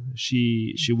Elizabeth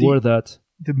she wore that.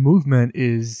 The movement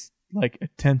is like a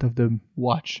tenth of the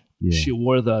watch. Yeah. She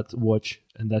wore that watch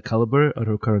and that caliber at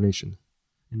her coronation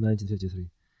in 1953,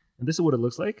 and this is what it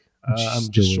looks like. I'm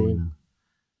just showing.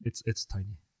 It's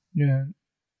tiny. Yeah.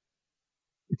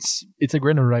 It's a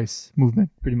grain of rice movement,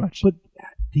 pretty much. But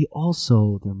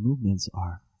their movements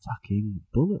are fucking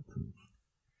bulletproof.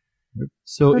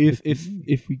 So perfect.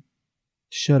 if we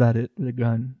shot at it with a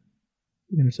gun,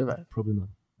 we're gonna survive. Probably not.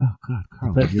 Oh God,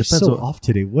 Carl, Depends- you're depends so on- off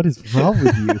today. What is wrong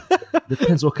with you?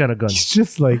 Depends what kind of gun. It's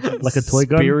just like a toy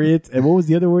gun? Spirit. And what was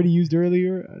the other word he used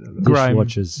earlier? I don't know. Grime.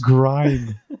 Watches,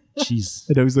 Grime. cheese,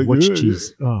 And I was like, watch "Ugh."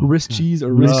 cheese. Oh, Wrist God. cheese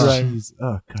or Wrist wrist grime. cheese.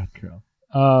 Oh God,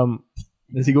 Carl.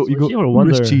 As you go, So if you ever wrist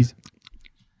wonder- cheese.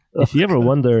 If you ever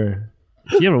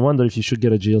wonder if you should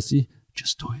get a GLC,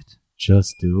 just do it.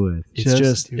 Just do it.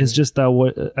 It's just that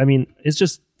what I mean. It's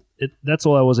just that's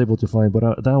all I was able to find. But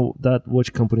that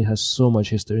watch company has so much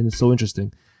history, and it's so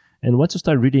interesting. And once you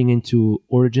start reading into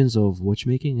origins of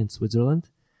watchmaking in Switzerland,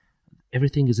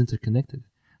 everything is interconnected.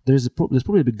 There's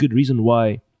probably a good reason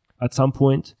why at some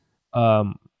point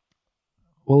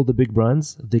all the big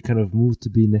brands they kind of moved to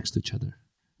be next to each other.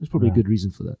 There's probably a Right. good reason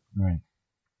for that. Right.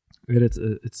 And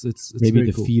it's Maybe very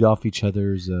to cool. feed off each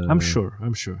other's. I'm sure.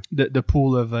 The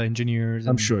pool of engineers.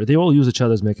 I'm and- sure they all use each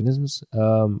other's mechanisms.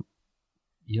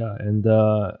 Yeah, and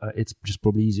it's just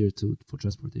probably easier for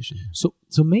transportation.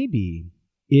 So maybe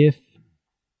if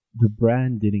the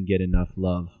brand didn't get enough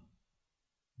love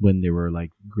when they were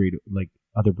like great, like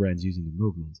other brands using the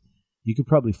movements, you could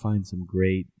probably find some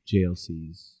great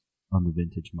JLCs on the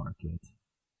vintage market.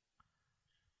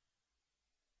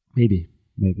 Maybe.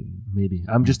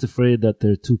 I'm just afraid that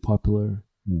they're too popular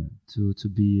Yeah. to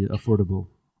be affordable.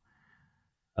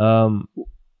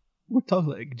 We're talking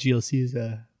like GLC is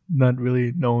a not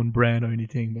really known brand or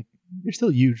anything, but they're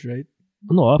still huge, right?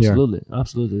 No, They are.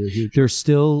 absolutely, they're huge. They're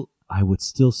still, I would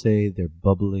still say they're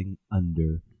bubbling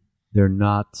under. They're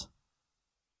not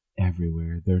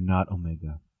everywhere. They're not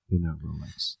Omega. They're not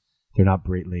Rolex. They're not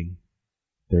Breitling.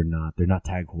 They're not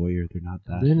Tag Heuer. They're not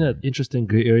that. They're in that interesting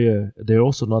gray area. They're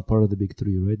also not part of the big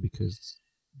three, right? Because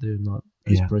they're not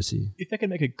as Yeah. pricey. If I can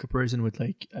make a comparison with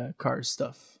like car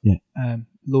stuff, Yeah.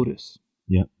 Lotus,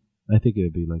 Yeah, I think it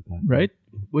would be like that. right?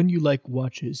 When you like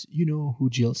watches, you know who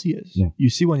GLC is. Yeah. You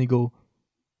see one, you go,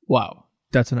 "Wow,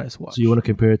 that's a nice watch." So you want to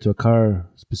compare it to a car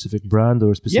specific brand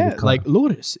or a specific yeah, car? like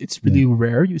Lotus. It's really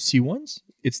rare you see ones.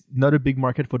 It's not a big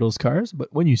market for those cars, but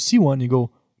when you see one, you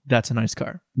go, "That's a nice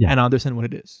car," Yeah. and I understand what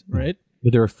it is, Yeah. right?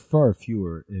 But there are far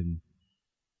fewer in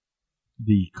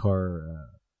the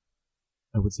car,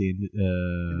 I would say,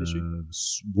 Industry?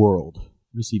 world,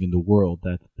 just even the world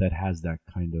that has that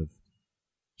kind of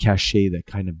cachet, that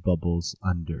kind of bubbles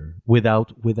under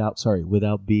without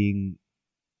being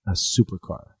a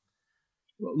supercar.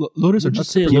 Lotus are Would you not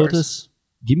say supercars. Lotus?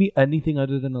 Give me anything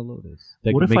other than a Lotus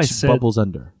that What if I makes said- bubbles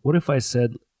under. What if I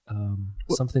said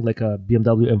something like a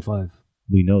BMW M5?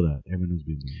 We know that everyone knows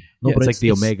BMW. No, Yeah, but it's like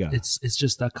the Omega. It's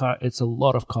just that car. It's a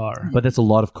lot of car. But that's a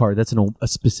lot of car. That's a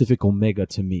specific Omega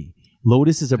to me.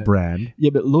 Lotus is a brand, Yeah,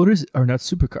 but Lotus are not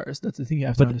supercars. That's the thing you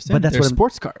have to understand. but that's They're what I'm-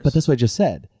 sports cars. but that's what I just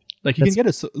said. like you can get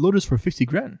a Lotus for 50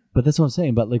 grand. But that's what I'm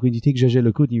saying. But like when you take Jaeger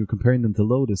LeCoultre and you're comparing them to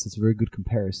Lotus, it's a very good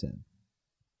comparison.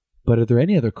 But are there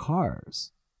any other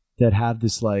cars that have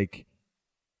this like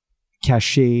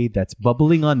cachet that's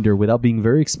bubbling under without being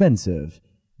very expensive?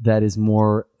 That is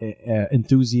more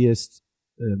enthusiast,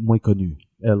 moins connu.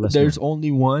 Less There's known.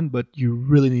 only one, but you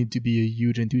really need to be a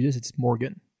huge enthusiast. It's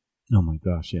Morgan, Oh my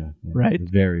gosh, yeah. Right?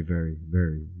 Very, very,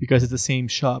 very. because it's the same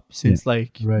shop since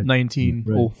like Right.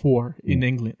 1904 in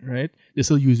England, right? They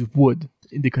still use wood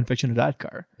in the confection of that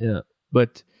car. Yeah.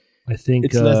 But I think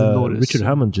It's less than Lotus. Richard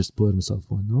Hammond just bought himself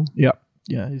one, no? yeah,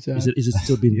 it's, Is it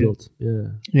still being Yeah. built?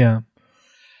 Yeah.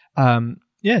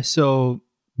 yeah. So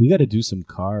We got to do some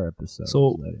car episodes.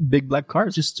 So, big black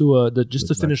cars. Just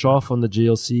to finish off on the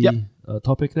GLC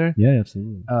topic there, yeah,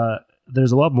 absolutely.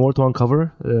 there's a lot more to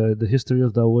uncover. The history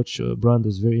of that watch brand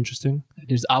is very interesting.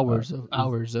 There's hours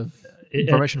of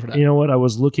information for that. You know what? I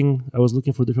was looking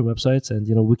for different websites and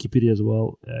Wikipedia as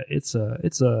well.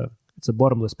 It's a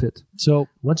bottomless pit. So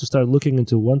Once you start looking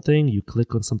into one thing, you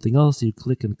click on something else. You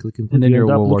click and click and click. And then you you're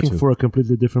end up World War looking II. for a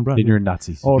completely different brand. then you're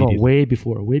Nazis. Oh no! immediately. Way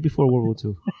before World War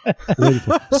II. Way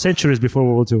before. Centuries before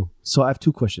World War II. So I have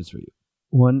two questions for you.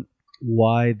 One,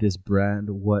 why this brand?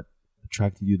 What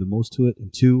attracted you the most to it?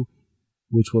 And two,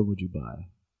 which one would you buy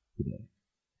today?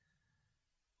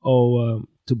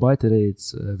 To buy today,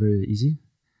 it's very easy.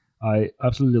 I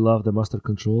absolutely love the Master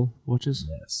Control watches.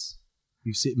 Yes.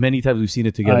 You've seen many times. We've seen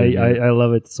it together. I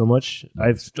love it so much.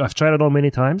 I've tried it on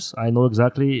many times. I know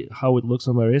exactly how it looks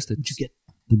on my wrist. Did you get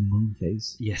the moon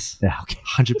face? Yes, Yeah. Okay.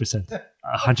 100%.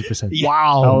 100%.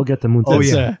 Wow. I'll get the moon. Oh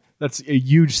face. yeah, that's a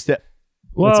huge step.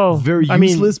 Well, That's very I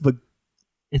mean, useless, but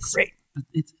it's great.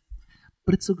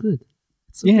 But it's so good.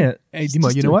 It's so Yeah. good. Hey, It's Dima,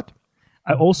 just you know a- what?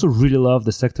 I also really love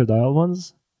the sector dial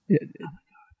ones.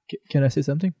 Can I say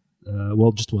something?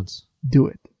 Well, just once. Do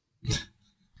it.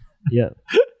 Yeah.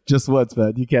 just once,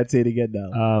 man. You can't say it again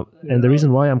now. And the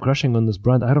reason why I'm crushing on this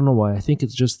brand, I don't know why. I think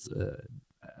it's just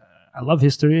I love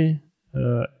history.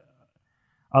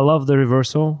 I love the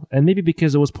reversal, and maybe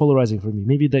because it was polarizing for me.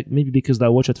 Maybe because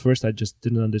that watch at first I just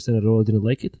didn't understand it at all. I didn't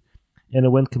like it, and it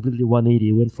went completely 180.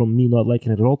 It went from me not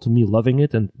liking it at all to me loving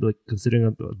it and like considering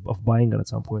of buying it at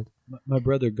some point. My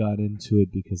brother got into it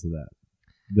because of that,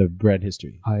 the brand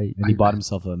history, and he bought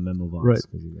himself a Memo Vox. Right.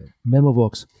 because of that.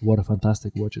 Memovox, what a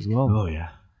fantastic watch as well. Oh yeah,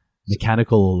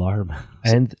 mechanical alarm.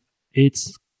 And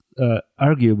it's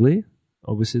arguably,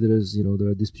 obviously there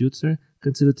are disputes there,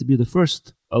 considered to be the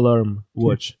first alarm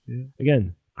watch. Yeah.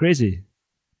 Again, crazy.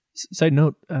 Side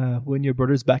note: when your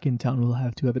brother's back in town, we'll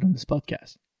have to have it on this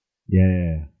podcast.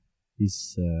 Yeah.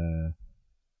 He's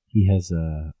he has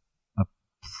a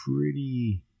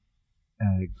pretty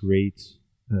great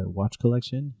watch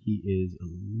collection. He is a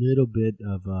little bit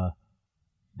of a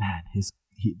man.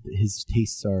 His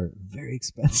tastes are very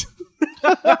expensive.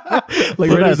 like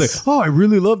Well, Rene's that's- like, I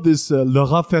really love this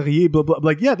Laurent Ferrier. Blah, blah. I'm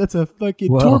like, yeah, that's a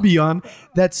fucking Well. tourbillon.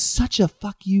 That's such a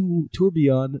fuck you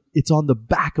tourbillon. It's on the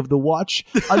back of the watch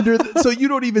so you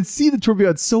don't even see the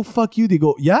tourbillon. It's so fuck you. They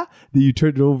go, yeah. Then you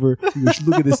turn it over. You should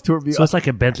look at this tourbillon. So it's like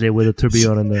a Bentley with a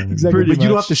tourbillon in there. Exactly, Pretty but you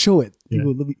don't much. have to show it. Yeah.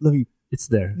 You go, let me. It's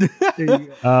there. There you go.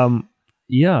 Yeah.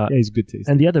 Yeah, he's good taste.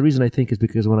 And the other reason I think is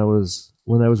because when I was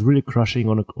really crushing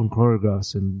on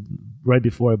chronographs and right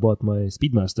before I bought my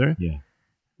Speedmaster, yeah.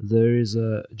 there is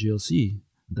a GLC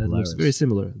that looks Polaris. very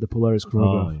similar, the Polaris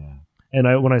chronograph. Oh yeah,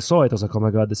 And when I saw it, I was like, oh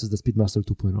my God, this is the Speedmaster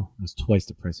 2.0. it's twice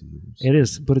the price of yours. It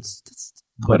is, but it's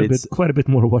But it's- quite a bit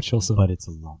more watch also. But it's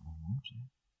a lot more watch.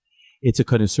 It's a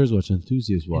connoisseur's watch,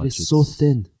 enthusiast watch. It is so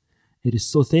thin. It is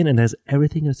so thin and has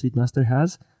everything a Speedmaster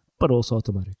has, but also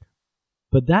automatic.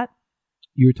 But that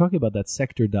you were talking about that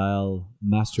sector dial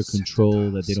master Sector control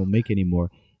dial, that they so don't make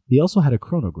anymore. They also had a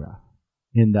chronograph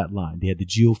in that line. They had the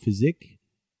Geophysique,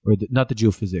 or not the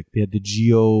Geophysique. They had the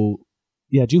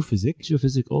Geophysique.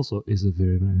 Geophysic also is a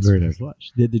very nice. Very nice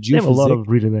watch. They had the They have a lot Geophysique, of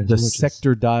really nice the watches.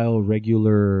 sector dial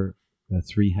regular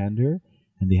three-hander,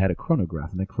 and they had a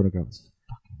chronograph, and that chronograph was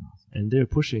fucking awesome. And they're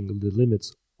pushing the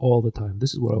limits all the time.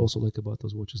 This is what I also like about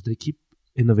those watches. They keep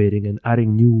innovating and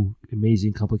adding new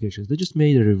amazing complications. They just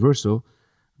made a reverso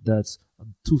that's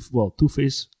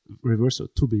two-phase reverso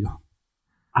tourbillon.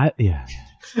 I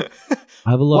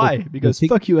have a lot. Why? Of, Because I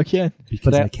think- fuck you, I can't.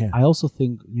 Because but I can. I also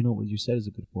think what you said is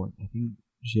a good point. I think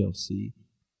GLC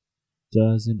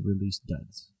doesn't release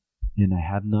duds, and I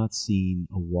have not seen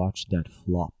a watch that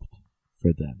flopped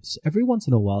for them. So every once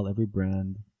in a while, every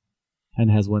brand kind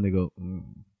of has one they go,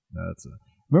 that's a.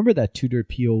 Remember that Tudor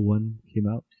P01 came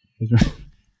out?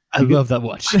 I love that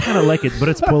watch. I kind of like it, but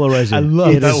it's polarizing. I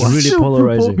love it that is one. really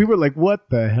polarizing. People are like, "What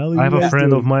the hell?" I have a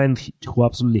friend of mine who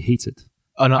absolutely hates it.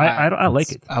 Oh no, I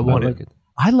like it. I want like it.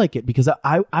 I like it because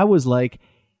I was like,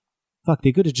 "Fuck!"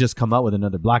 They could have just come out with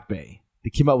another Black Bay. They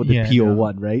came out with the Yeah,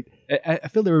 PO1, right? I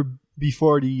feel they were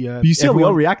before the. You see how we all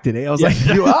everyone- reacted, eh? I was Yeah. like,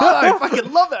 I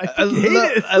fucking love it. I I fucking hate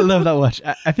love, it. I love that watch.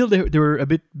 I feel they were a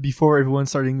bit before everyone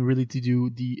starting really to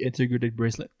do the integrated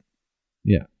bracelet.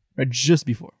 Yeah. Right, just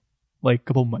before, like a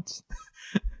couple months.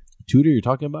 Tudor you're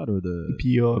talking about, or the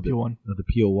PO1. or the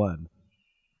PO1?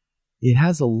 It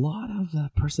has a lot of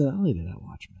personality to that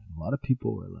watch, man. A lot of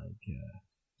people were like,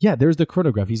 yeah, there's the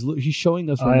chronograph. He's showing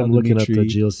us. I am looking at the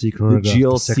GLC the chronograph,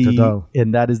 the sector GLC, dial.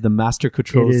 and that is the master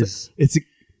control. It is. It's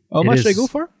How It much is. did I go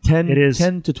for? 10, It is.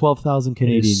 10 to 12,000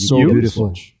 Canadian. is You so get this beautiful.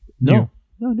 watch. No,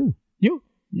 new. You?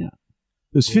 It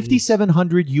was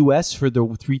 5,700 US for the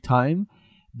 3 time.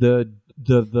 The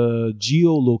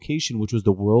geolocation, which was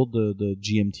the world, the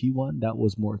GMT one, that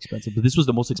was more expensive. But this was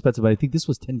the most expensive. I think this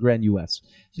was 10 grand US.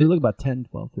 So you look about 10,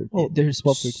 12, 13. Oh, there's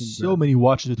 12, 13 so grand. many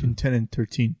watches between 10 and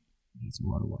 13. It's a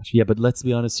lot of watch. Yeah, but let's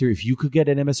be honest here. If you could get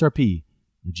an MSRP,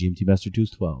 the GMT Master 2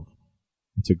 is 12.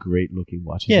 It's a great looking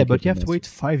watch. Yeah, It's but like you a have to Master- wait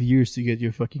 5 years to get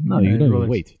your fucking. No, you don't even Rolex.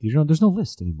 wait. There's no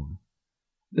list anymore.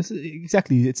 This is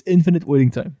exactly. It's infinite waiting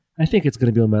time. I think it's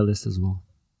going to be on my list as well.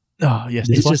 Oh yes,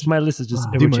 It's this watch. just my list is just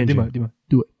ever Dima, changing. Dima,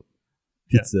 do it.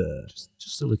 It's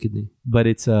Just a look at me. but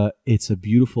it's a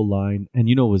beautiful line, and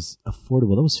it was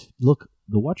affordable. That was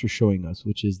the watch you're showing us,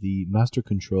 which is the Master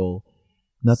Control,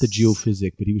 not the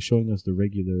Geophysic, but he was showing us the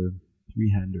regular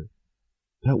 3-hander.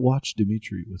 That watch,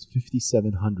 Dimitri, was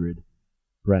 5,700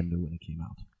 brand new when it came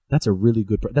out. That's a really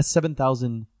good price. That's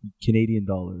 7,000 Canadian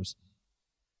dollars.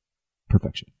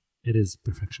 Perfection. It is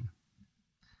perfection.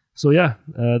 So yeah,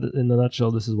 in a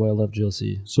nutshell, this is why I love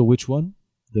GLC. So which one?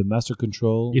 The Master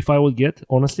Control. If I would get,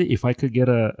 honestly, if I could get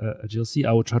a GLC,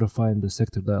 I would try to find the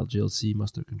sector dial GLC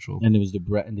Master Control. And it was the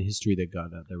brand and the history that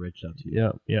got that reached out to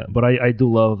you. Yeah. But I do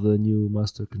love the new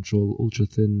Master Control ultra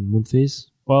thin moon phase.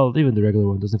 Well, even the regular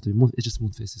one doesn't have to be moon. It's just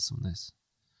moon phase is so nice.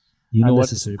 You know what?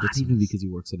 It's Unnecessary, not but even nice. because he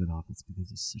works in an office,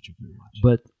 because it's such a good watch.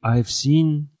 But I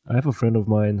have a friend of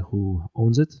mine who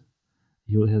owns it.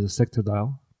 He has a sector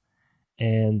dial,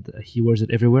 and he wears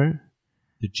it everywhere.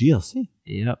 The GLC.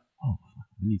 Yeah. Oh, fuck.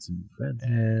 I need some new friends.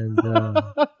 And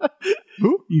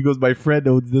Who? He goes, my friend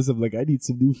owns this. I'm like, I need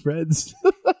some new friends.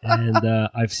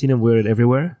 I've seen him wear it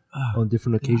everywhere on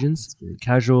different that's occasions, great.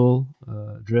 casual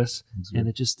dress, That's and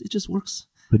great. it just works.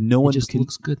 But no It one just can,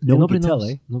 looks good. no And one nobody can tell,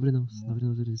 knows. eh? Nobody knows. Nobody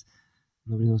knows what it is.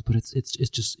 Nobody knows. But it's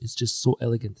just so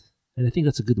elegant, and I think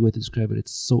that's a good way to describe it.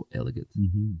 It's so elegant.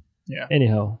 Mm-hmm. Yeah.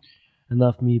 Anyhow,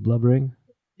 enough me blubbering.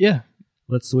 Yeah.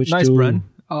 Let's switch Nice to brand.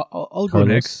 I'll go Carlos?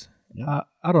 next. Yeah.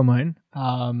 I don't mind.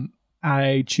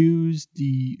 I choose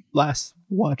the last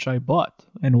watch I bought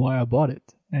and why I bought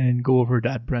it, and go over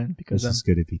that brand because This is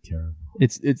going to be terrible.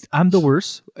 it's I'm the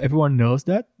worst. Everyone knows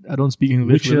that. I don't speak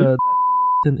English. which really.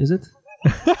 is it?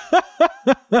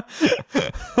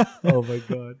 Oh, my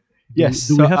God. Yes.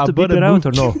 Do we have to beep it out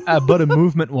or no? I bought a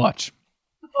movement watch.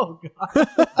 Oh, God.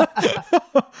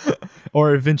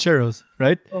 Or Vinceros,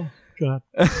 right? Oh, God.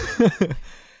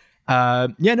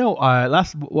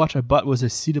 Last watch I bought was a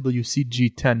CWC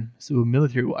G10, so a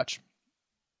military watch.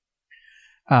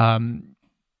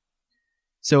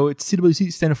 So it's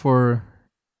CWC standing for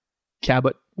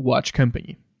Cabot Watch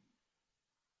Company,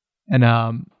 and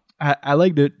I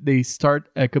like that they start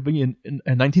a company in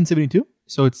 1972,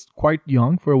 so it's quite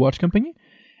young for a watch company,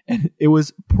 and it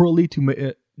was purely to make.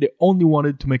 They only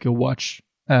wanted to make a watch,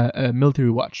 a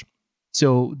military watch,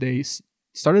 so they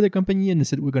started a company and they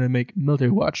said, we're going to make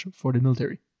military watch for the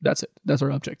military. That's it. That's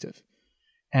our objective.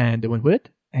 And they went with it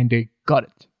and they got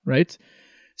it, right?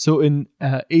 So in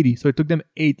 80, so it took them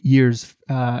 8 years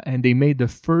and they made the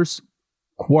first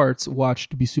quartz watch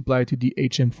to be supplied to the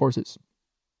HM forces.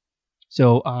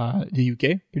 So the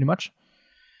UK, pretty much.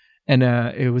 And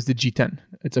it was the G10.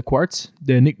 It's a quartz.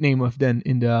 The nickname of then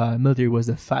in the military was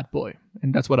the Fat Boy.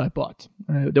 And that's what I bought.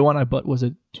 The one I bought was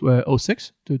a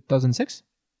 2006.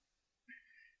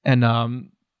 And right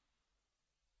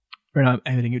now I'm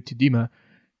handing it to Dima.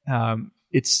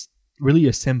 It's really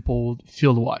a simple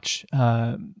field watch,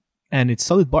 and it's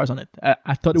solid bars on it.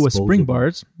 I thought it was spring Disposable.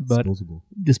 bars, but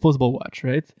disposable watch,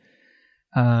 right?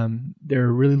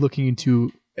 They're really looking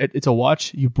into it. It's a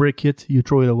watch. You break it, you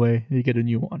throw it away, you get a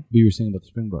new one. But you were saying about the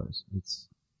spring bars.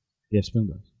 They have spring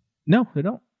bars. No, they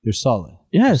don't. They're solid.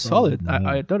 Yeah, it's solid. Yeah.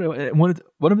 I thought one of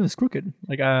them is crooked.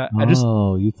 Like I just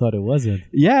You thought it wasn't.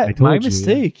 yeah, I told my you,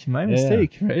 mistake. My Yeah.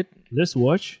 mistake, right? This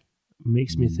watch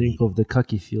makes me think of the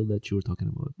khaki feel that you were talking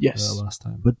about Yes. last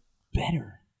time. But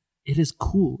better. it is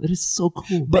cool. It is so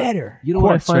cool. Better. You know what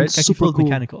I Quartz, find right? Like, it super feels cool?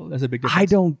 mechanical. That's a big difference. I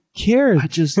don't care. I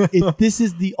just This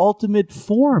is the ultimate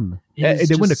form. it is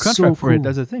They win the just contract so for it. cool.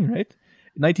 That's the thing, right?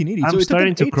 1980. I'm so it took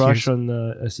starting them to 8 crush years. on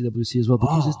CWC as well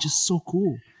because it's just so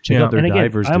cool. Check Yeah. out their And again,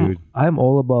 divers, I'm, dude. I'm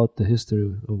all about the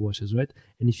history of watches, right?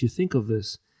 And if you think of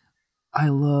this, I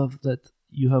love that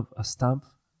you have a stamp.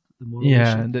 The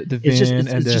Yeah, motivation. the It's just- VIN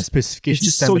it's- and it's the just- specification. It's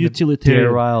just stamp so and the- utilitarian.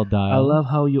 Sterile dial. I love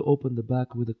how you open the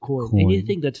back with a coin.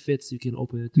 Anything that fits, you can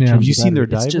open it. To Yeah. change Have you the seen their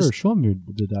battery. It's diver? just- Show them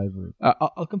the diver.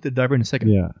 I'll come to the diver in a second.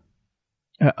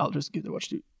 Yeah. I'll just give the watch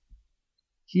to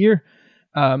here.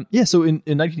 So in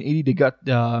 1980 they got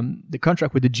the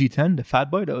contract with the G10, the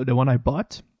Fat Boy, the one I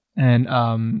bought, and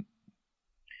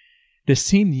the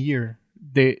same year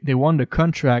they won the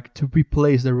contract to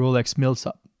replace the Rolex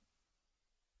Milsub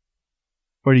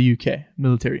for the UK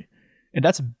military, and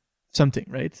that's something,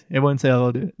 right? Everyone say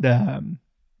about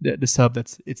the sub,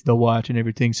 it's the watch and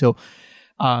everything. So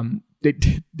they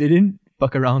didn't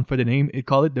fuck around for the name. They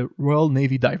call it the Royal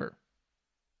Navy Diver.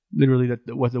 Literally,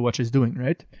 that what the watch is doing,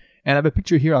 right? And I have a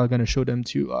picture here. I'm gonna show them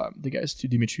to the guys, to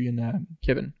Dimitri and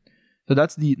Kevin. So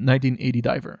that's the 1980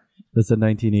 diver. That's a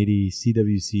 1980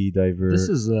 CWC diver. This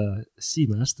is a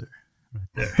Seamaster.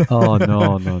 Oh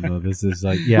no! This is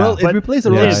like Well, it replaced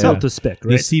the Yeah, They're Rolex yeah. built Sub. to spec, the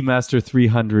right? Seamaster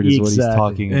 300 is what he's Exactly.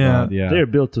 talking Yeah. about. Yeah, They're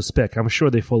built to spec. I'm sure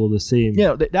they follow the same.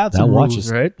 Yeah, that's that some watch rules,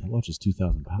 is right? That watch is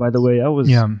 2,000 pounds. By the way, I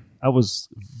Yeah, was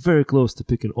very close to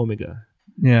picking Omega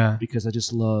yeah. because I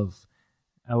just love.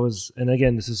 And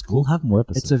again, this is cool. we'll have more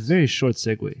episodes. It's a very short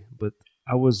segue, but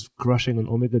I was crushing on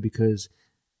Omega because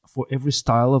for every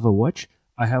style of a watch,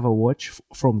 I have a watch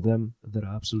from them that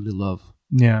I absolutely love.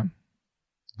 Yeah.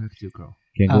 Back to you, Carl.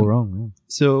 Can't go Um, wrong. Man.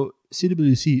 So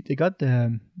CWC, they got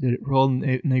the Royal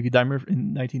Navy Diver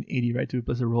in 1980, right, to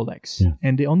replace the Rolex, Yeah.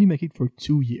 and they only make it for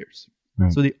 2 years.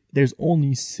 Right. So there's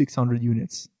only 600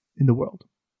 units in the world,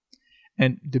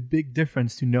 and the big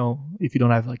difference to know if you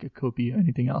don't have like a copy or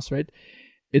anything else, right?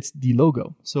 It's the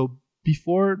logo. So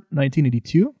before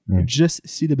 1982, Right. just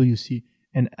CWC,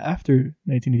 and after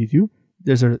 1982,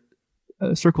 there's a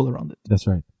circle around it, That's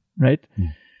right. right?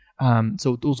 Yeah.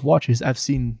 So those watches, I've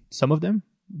seen some of them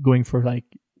going for like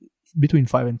between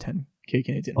 5 and 10K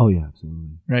Canadian, Oh yeah,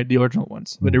 absolutely. right? The original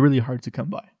ones, but Yeah. they're really hard to come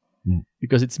by Yeah.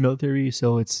 because it's military.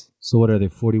 So it's, So what are they?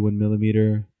 41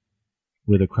 millimeter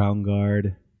with a crown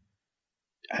guard.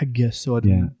 I guess so. I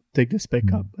didn't Yeah. take the spec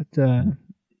Mm. up, but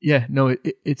no,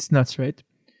 it's nuts, right?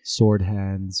 Sword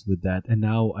hands with that. And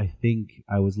now I think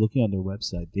I was looking on their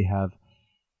website. They have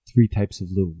 3 types of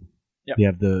loom. Yep. They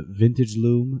have the vintage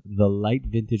loom, the light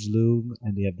vintage loom,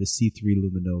 and they have the C3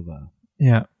 Luminova.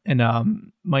 Yeah, and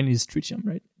mine is tritium,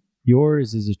 right?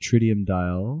 Yours is a tritium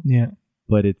dial, Yeah,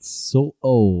 but it's so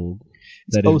old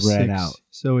it's that it ran 06, out.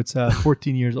 so it's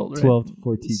 14 years old, right? 12 to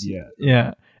 14, yeah. Yeah,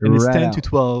 It and it's ran 10 out. to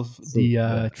 12. So, The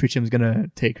yeah. tritium is gonna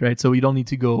take, right? So you don't need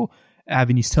to go have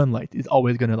any sunlight. It's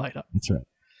always gonna light up, That's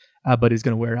right. but it's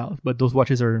gonna wear out. But those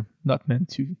watches are not meant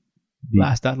to The-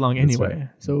 last that long That's anyway. right.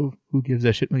 So who gives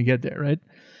a shit when you get there, right?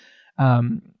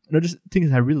 Another thing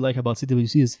that I really like about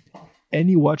CWC is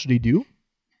any watch they do,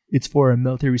 it's for a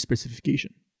military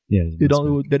specification. Yeah,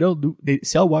 They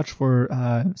sell watch for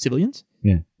civilians,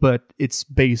 Yeah. but it's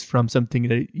based from something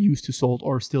that it used to sold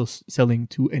or still selling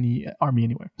to any army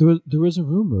anywhere. There was a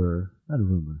rumor, not a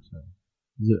rumor, sorry.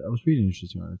 I was reading an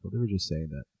interesting article. They were just saying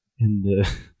that in the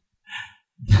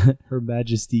Her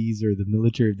Majesty's or the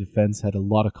Military of Defense had a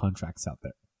lot of contracts out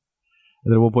there.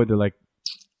 And then at one point they're like,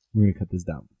 we're going to cut this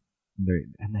down.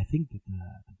 And I think that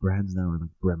the brands now are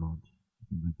like Bremont. I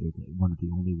think like they're one of the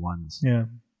only ones Yeah,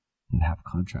 that have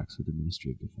contracts with the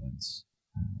Ministry of Defense.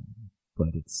 But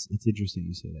it's interesting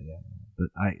you say that, yeah.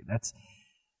 But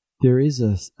there is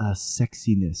a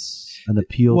sexiness, an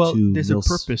appeal well, to there's those- a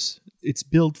purpose. It's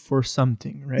built for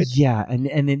something, right? Yeah, and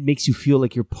it makes you feel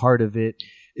like you're part of it.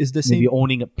 It's the Maybe same.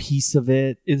 owning a piece of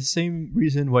it. It's the same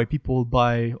reason why people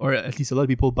buy, or at least a lot of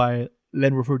people buy,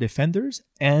 Land Rover Defenders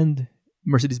and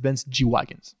Mercedes-Benz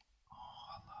G-Wagons.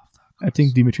 I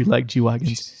think Dimitri liked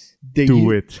G-Wagons. They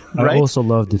it. right? I also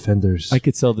love Defenders. I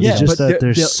could sell this. Yeah, it's just but that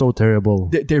they're they're- so terrible.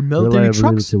 They're military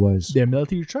trucks. Reliability-wise. They're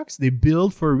military trucks. They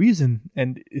build for a reason,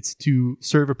 and it's to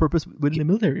serve a purpose within the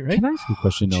military, right? Can I ask you a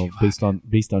question now,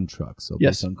 based on trucks, so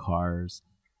Yes. based on cars?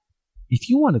 If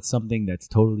you wanted something that's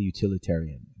totally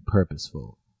utilitarian,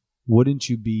 purposeful, wouldn't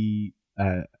you be,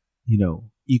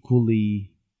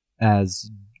 equally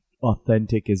as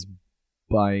authentic as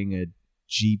buying a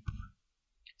Jeep?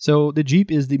 So the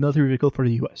Jeep is the military vehicle for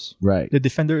the US. Right. The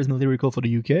Defender is military vehicle for the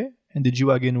UK, and the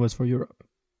G-Wagon was for Europe.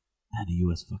 And the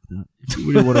US fucked up. If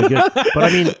you really want to get, but I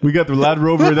mean, We got the Land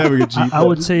Rover, then we got Jeep. I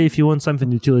would say if you want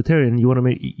something utilitarian, you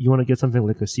want to get something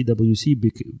like a CWC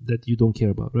that you don't care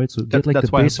about, right? So get like that's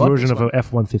the why I base bought version this of an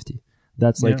F-150.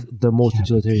 That's like the most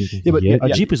utilitarian thing. Yeah, but Yeah, A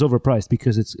Jeep is overpriced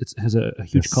because it has a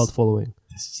huge Yes. cult following.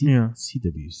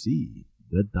 CWC,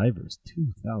 that diver's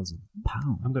 2,000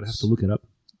 pounds. I'm gonna have to look it up.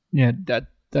 Yeah, that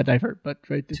diver, but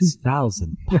right. It's,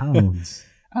 2,000 pounds.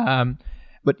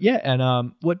 but yeah,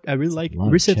 and what I really like lot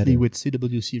of recently cheddar. with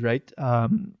CWC, right?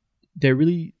 They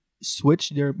really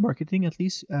switched their marketing at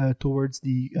least towards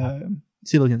the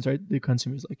civilians, right? The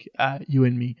consumers like you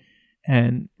and me.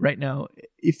 And right now,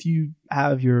 if you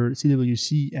have your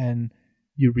CWC and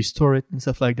you restore it and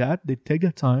stuff like that, they take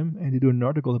that time and they do an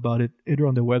article about it either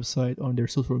on their website or on their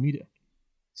social media.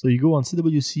 So you go on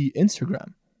CWC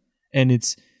Instagram, and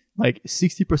it's like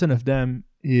 60% of them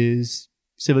is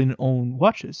civilian-owned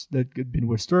watches that have been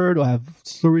restored or have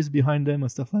stories behind them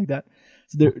and stuff like that.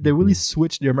 So they really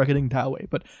switch their marketing that way.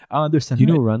 But I understand. Do you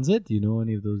know right? who runs it? Do you know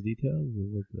any of those details? Or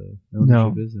what the No.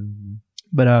 ownership is?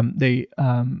 But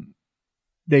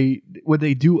they what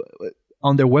they do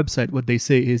on their website, what they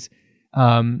say is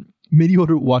many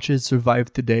other watches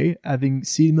survive today having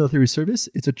seen military service.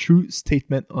 It's a true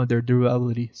statement on their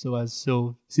durability. So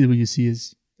CWC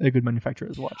is a good manufacturer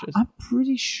of watches. I'm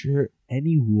pretty sure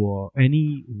any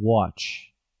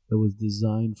watch that was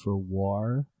designed for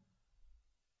war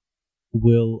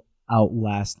will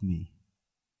outlast me.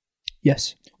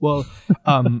 Yes. Well,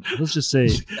 Let's just say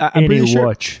I'm pretty any sure-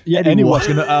 watch. yeah, any watch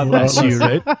gonna outlast you,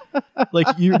 right? Like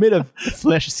you're made of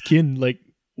flesh, skin. Like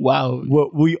wow.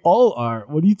 What we all are.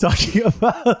 What are you talking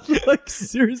about? Like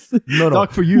seriously? No.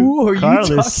 Talk for you. Who are Carl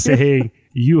you is saying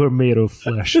you are made of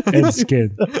flesh and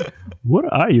skin. What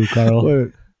are you, Carl?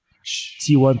 talking?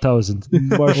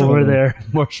 T1000 Marshmallow. over there.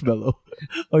 Marshmallow.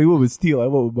 Oh, you went with steel. I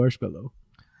went with marshmallow.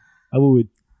 I went with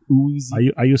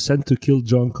Uzi. Are you sent to kill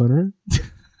John Connor?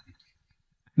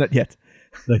 Not yet.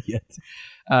 Not yet.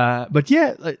 But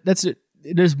yeah, like, that's it.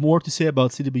 There's more to say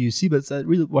about CWC, but it's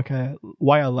really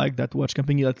why I like that watch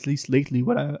company, at least lately,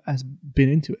 what I has been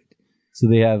into it. So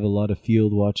they have a lot of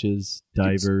field watches,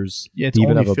 divers. It's they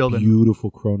even only have a field and-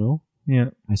 beautiful chrono. Yeah.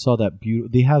 I saw that beautiful.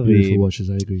 They have Beautiful a watches,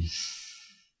 I agree.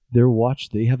 their watch.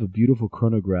 They have a beautiful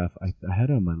chronograph. I had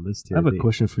it on my list here. I have a They-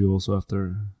 question for you also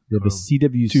after. They have a Carl.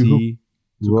 CWC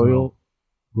To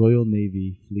Royal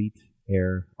Navy Fleet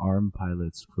Air Armed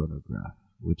Pilots chronograph,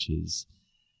 which is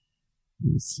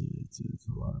it's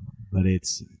a lot of money, but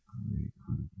it's a great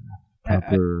chronograph,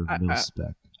 proper mil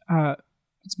spec.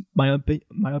 It's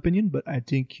my opinion, but I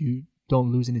think you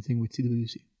don't lose anything with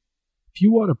CWC. If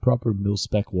you want a proper mil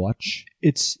spec watch,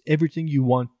 It's everything you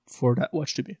want for that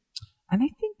watch to be. and I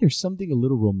think there's something a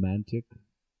little romantic.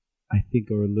 I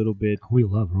think, or a little bit. We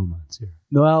love romance here.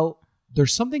 Well,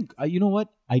 there's something. You know what?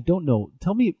 I don't know.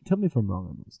 Tell me if I'm wrong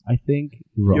on this. I think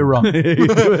You're wrong.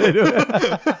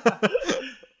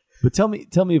 But tell me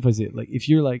if I say it. Like, if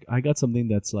you're like, I got something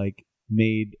that's like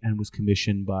made and was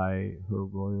commissioned by Her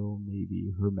Royal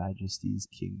Navy, Her Majesty's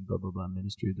King, blah blah blah,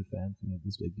 Ministry of Defense, and you have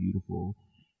this like beautiful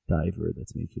diver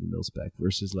that's made for the mil spec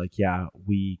versus like, yeah,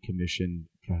 we commissioned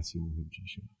Casio and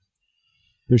G-Shock.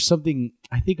 There's something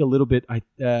I think a little bit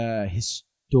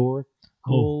historical,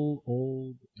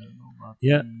 old. I don't know about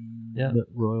Yeah, the yeah.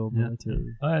 Royal Yeah.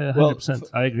 Military. 100%.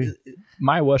 I agree.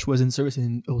 My watch was in service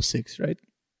in 06, right?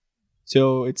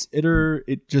 So it's either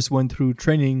it just went through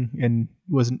training and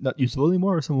wasn't not useful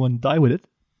anymore, or someone died with it,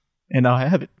 and now I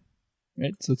have it.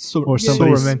 Right? So it's so, Or so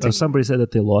somebody, romantic. somebody said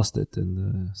that they lost it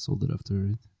and sold it after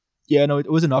it. Yeah, no, it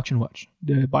was an auction watch.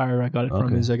 The buyer I got it from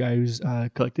Okay. is a guy who's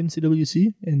collecting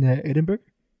CWC in Edinburgh,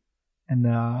 and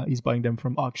he's buying them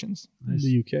from auctions Nice.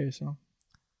 in the UK. So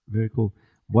Very cool.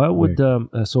 Why would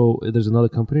so there's another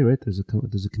company, right? There's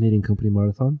a Canadian company,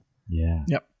 Marathon. Yeah.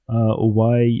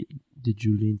 Why did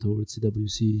you lean towards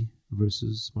CWC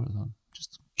versus Marathon?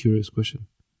 Just curious question.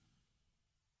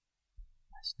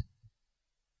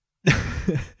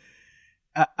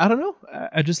 I don't know.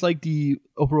 I just like the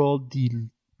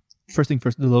first thing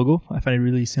first, the logo. I find it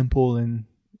really simple and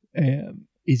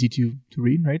easy to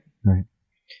read, right? Right.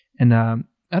 And I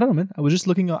don't know, man. I was just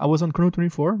looking. I was on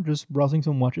Chrono24, just browsing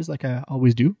some watches like I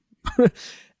always do,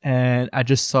 and I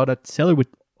just saw that seller with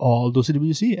all those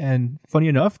CWC. And funny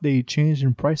enough, they changed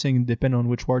in pricing depending on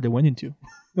which war they went into.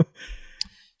 So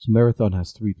Marathon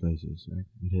has three places, right?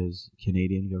 It has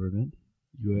Canadian government,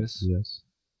 US, US,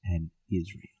 and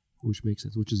Israel. which makes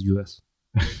sense, which is US.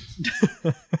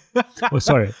 Oh,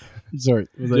 sorry. Sorry,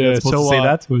 was I Yeah, not supposed so, to say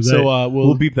that?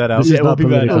 we'll beep that out. This is not beep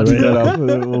that political, out. We'll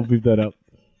beep right? that out. We'll beep that out.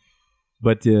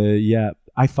 But yeah,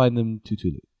 I find them too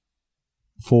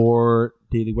for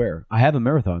daily wear. I have a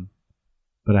Marathon.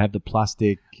 but I have the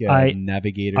plastic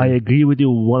navigator. I agree with you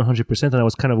 100%, and I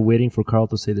was kind of waiting for Carl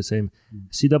to say the same.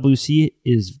 CWC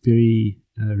is very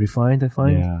refined, I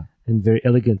find, Yeah. and very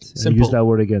elegant. I Simple. use that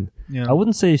word again. Yeah. I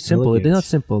wouldn't say simple. Elegant. They're not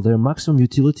simple. They're maximum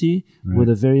utility with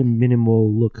a very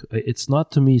minimal look. It's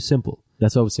not, to me, simple.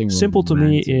 That's what I was saying. Simple to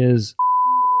me romantic.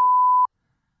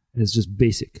 is just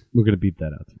basic. We're gonna beep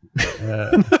that out.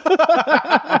 Uh,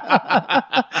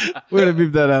 We're gonna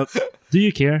beep that out. do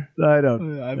you care? I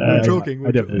don't. We're joking. I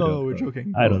We're definitely no, don't. we're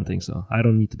joking. I don't think so. I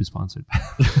don't need to be sponsored.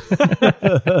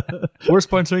 We're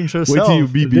sponsoring Wait ourselves. till you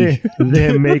beep.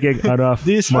 They're making enough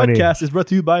This money. podcast is brought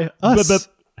to you by us.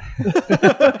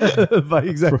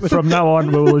 Exactly. From now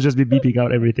on, we will just be beeping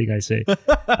out everything I say.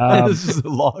 This is a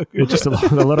log. It's just a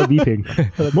lot of beeping,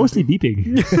 mostly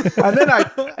beeping.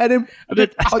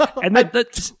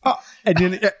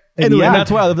 Anyway, that's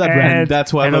why I love that brand. And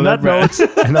That's why I and love on that brand.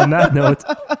 note, and on that note,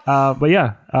 but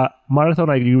yeah, Marathon,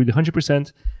 I agree with you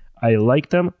 100%. I like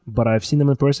them, but I've seen them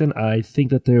in person. I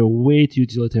think that they're way too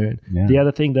utilitarian. Yeah. The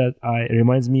other thing that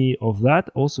reminds me of that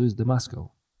also is Damasco.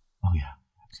 Oh yeah.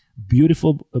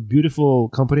 A beautiful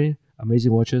company,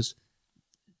 amazing watches,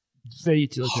 very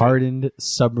utilitarian. Hardened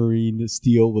submarine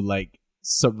steel with like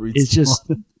submarine. It's steel just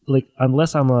on it. like,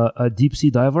 unless I'm a deep sea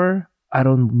diver, I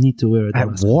don't need to wear a at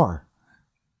Damasco. war.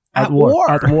 At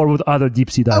war with other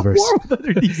deep sea divers. with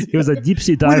other It was a deep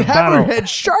sea dive battle. hammerhead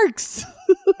sharks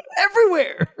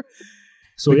everywhere.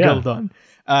 So yeah, Well done.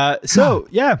 So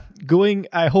yeah,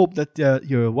 I hope that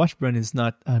your watch brand is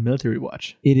not a military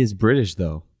watch. It is British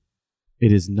though.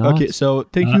 It is not. Okay, so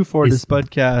thank you for it's this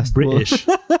podcast. British.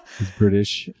 It's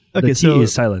British. Okay, The T so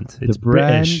is silent. It's the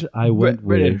brand British. I went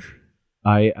British. with.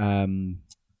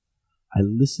 I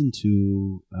listened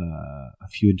to a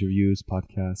few interviews,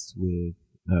 podcasts with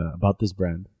about this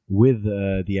brand with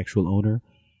the actual owner,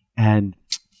 and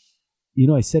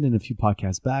I said in a few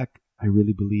podcasts back, I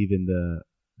really believe in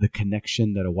the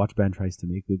connection that a watch brand tries to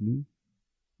make with me,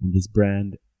 and this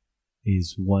brand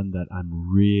is one that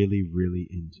I'm really, really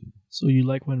into. So you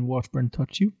like when watch brand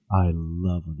touch you? I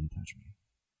love when they touch me.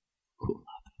 Cool.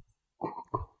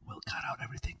 We'll cut out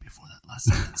everything before that last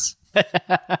sentence.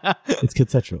 It's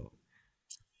conceptual.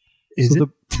 Is so it?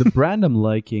 the brand I'm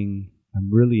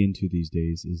really into these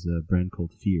days is a brand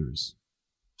called Fears.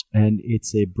 And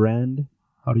it's a brand,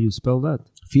 How do you spell that?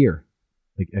 Fear,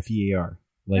 like Fear,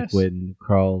 like Yes. when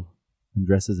Carl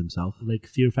undresses himself, Like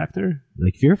Fear Factor?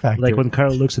 like Fear Factor. Like when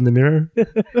Carl looks in the mirror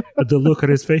at the look on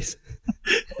his face?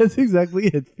 That's exactly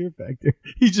it, Fear Factor.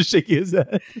 He's just shaking his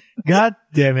head. God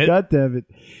damn it! God damn it.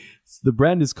 So the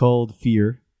brand is called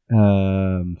Fear,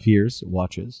 Fears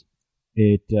watches.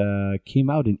 It came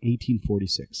out in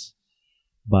 1846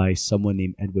 by someone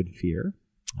named Edwin Fear,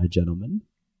 a gentleman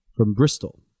from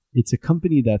Bristol. It's a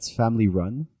company that's family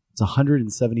run. It's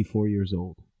 174 years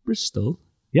old. Bristol.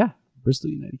 Yeah, Bristol,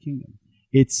 United Kingdom.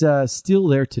 It's still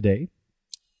there today.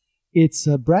 It's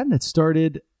a brand that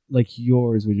started like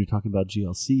yours when you're talking about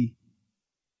GLC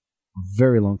a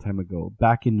very long time ago,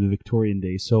 back in the Victorian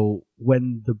days. So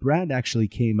when the brand actually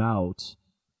came out,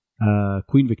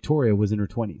 Queen Victoria was in her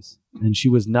 20s, and she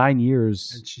was 9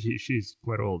 years. And she's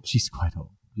quite old. She's quite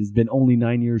old. It's been only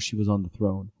 9 years she was on the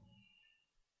throne.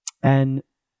 And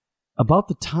about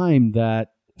the time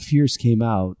that Fears came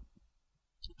out,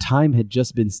 time had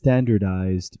just been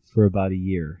standardized for about a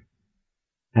year.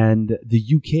 And the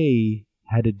UK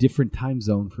had a different time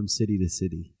zone from city to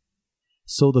city.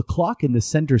 So the clock in the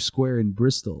center square in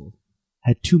Bristol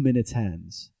had 2 minutes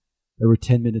hands that were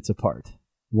 10 minutes apart.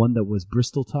 One that was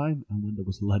Bristol time and one that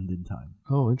was London time.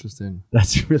 Oh, interesting.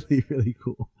 That's really, really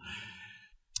cool.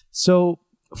 So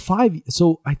I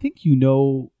think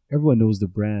everyone knows the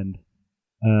brand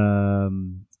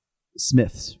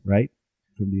Smiths, right?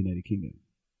 From the United Kingdom.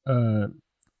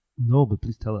 No, but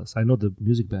please tell us. I know the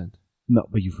music band. No,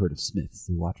 but you've heard of Smiths,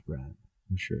 the watch brand,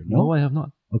 for sure. No, I have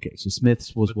not. Okay, so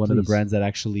Smiths was But one of the please. brands that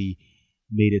actually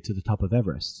made it to the top of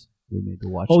Everest. They made the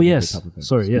watch. Oh, to yes. the top of Everest.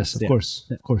 Sorry, yes, Smiths, of yeah. course.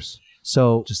 Of course.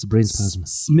 So Just a brain spasm.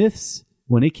 Smiths,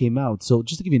 when it came out, so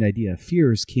just to give you an idea,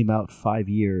 Fears came out 5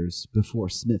 years before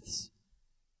Smiths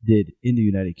did in the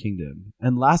United Kingdom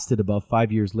and lasted about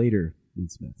 5 years later than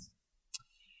Smiths.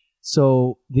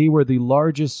 So they were the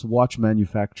largest watch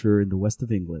manufacturer in the west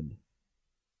of England.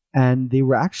 And they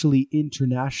were actually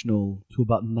international to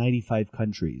about 95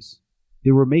 countries.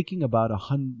 They were making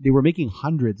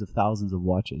hundreds of thousands of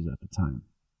watches at the time.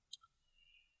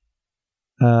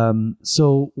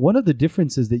 So one of the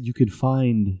differences that you can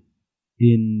find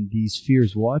in these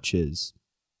Fears watches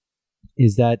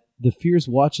is that the Fears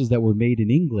watches that were made in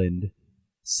England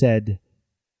said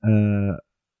the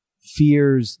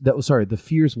Fears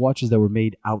watches that were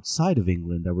made outside of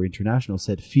England that were international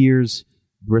said Fears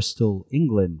Bristol,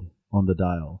 England on the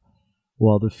dial,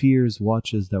 while the Fears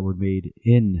watches that were made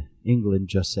in England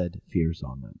just said Fears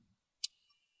on them.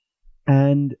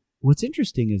 And what's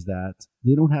interesting is that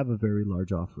they don't have a very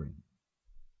large offering.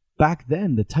 Back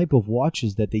then, the type of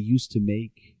watches that they used to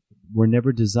make were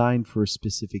never designed for a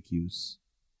specific use.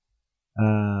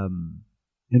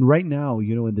 And right now,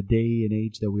 in the day and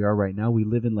age that we are right now, we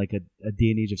live in like a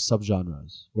day and age of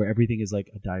subgenres where everything is like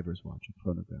a diver's watch, a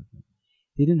chronograph.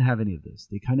 They didn't have any of this.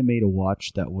 They kind of made a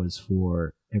watch that was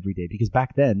for every day, because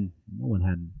back then, no one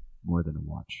had more than a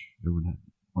watch. Everyone had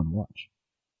one watch.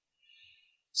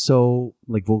 So,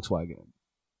 like Volkswagen.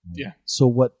 Yeah. So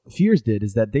what Fears did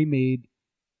is that they made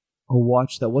a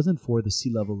watch that wasn't for the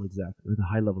C-level exec or the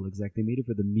high-level exec. They made it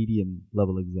for the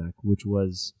medium-level exec, which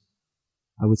was,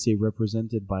 I would say,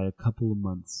 represented by a couple of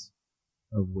months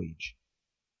of wage.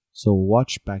 So a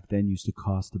watch back then used to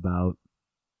cost about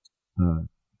a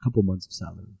couple months of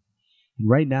salary. And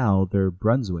right now, their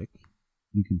Brunswick,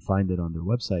 you can find it on their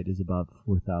website, is about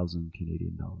 4,000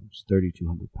 Canadian dollars,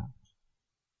 3,200 pounds.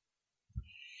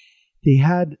 They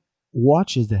had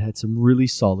watches that had some really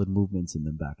solid movements in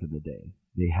them back in the day.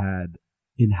 They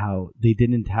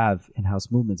didn't have in-house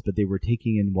movements, but they were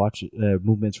taking in watch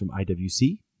movements from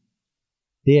IWC.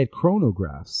 They had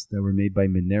chronographs that were made by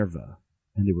Minerva,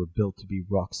 and they were built to be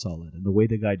rock solid. And the way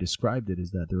the guy described it is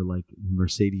that they're like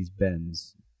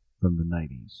Mercedes-Benz from the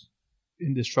 90s.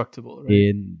 Indestructible,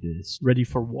 right? Ready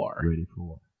for war. Ready for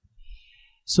war.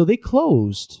 So they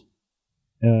closed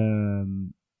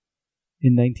in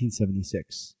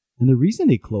 1976. And the reason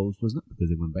they closed was not because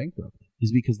they went bankrupt.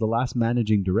 Is because the last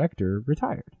managing director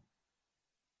retired.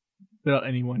 Without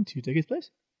anyone to take his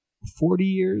place? 40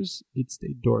 years, it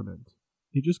stayed dormant.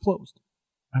 It just closed.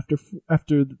 After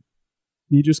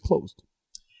it just closed.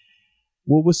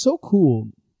 What was so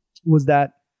cool was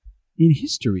that in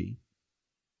history,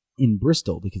 in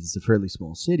Bristol, because it's a fairly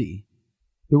small city,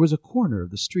 there was a corner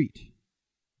of the street.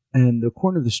 And the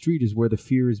corner of the street is where the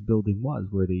Fears building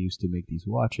was, where they used to make these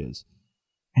watches.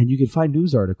 And you can find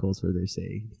news articles where they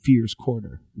say Fears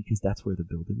Corner, because that's where the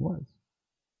building was.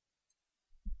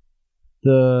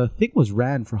 The thing was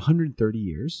ran for 130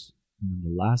 years, and the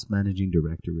last managing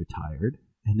director retired,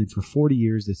 and then for 40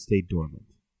 years it stayed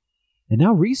dormant. And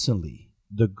now recently,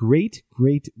 the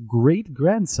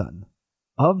great-great-great-grandson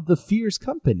of the Fears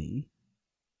company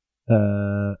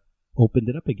opened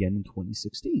it up again in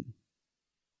 2016.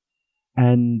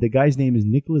 And the guy's name is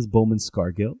Nicholas Bowman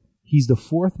Scargill. He's the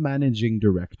fourth managing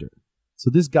director. So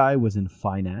this guy was in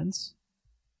finance,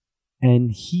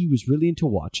 and he was really into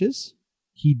watches.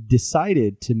 He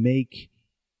decided to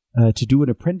do an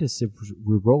apprenticeship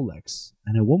with Rolex.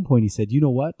 And at one point he said, you know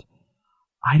what?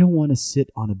 I don't want to sit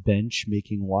on a bench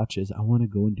making watches. I want to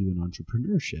go and do an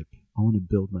entrepreneurship. I want to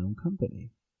build my own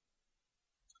company.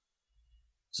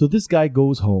 So this guy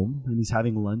goes home and he's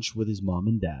having lunch with his mom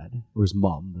and dad, or his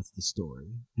mom, that's the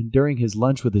story. And during his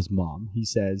lunch with his mom, he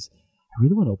says, I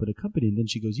really want to open a company. And then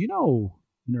she goes, in our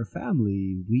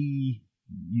family,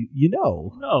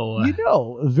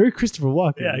 very Christopher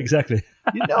Walken. Yeah, exactly.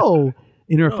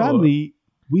 In our family,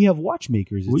 we have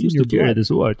watchmakers. We used to carry this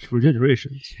watch for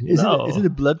generations. Is it a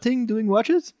blood thing doing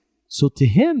watches? So to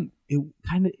him, it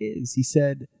kind of is. He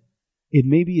said,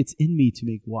 maybe it's in me to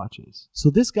make watches. So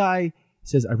this guy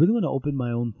says, I really want to open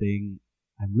my own thing.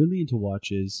 I'm really into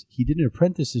watches. He did an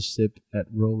apprenticeship at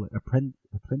Rolex.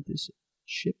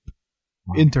 Apprenticeship?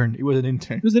 Wow. Intern. It was an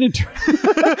intern. It was an intern.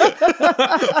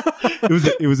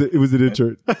 it was an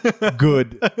intern.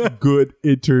 Good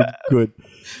intern. Good.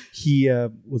 He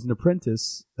was an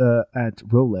apprentice at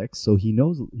Rolex, so he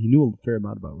knew a fair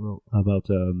amount about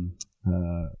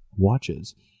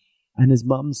watches. And his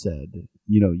mom said,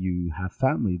 you have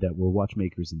family that were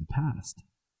watchmakers in the past.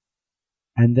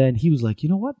 And then he was like, you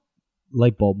know what?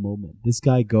 Light bulb moment. This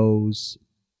guy goes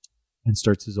and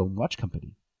starts his own watch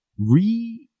company.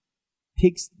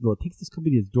 Takes this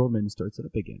company that's dormant and starts it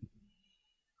up again.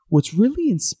 What's really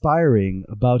inspiring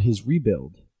about his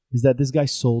rebuild is that this guy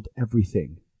sold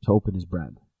everything to open his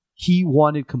brand. He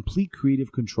wanted complete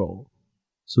creative control.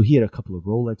 So he had a couple of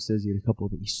Rolexes, he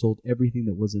sold everything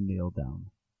that wasn't nailed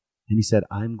down. And he said,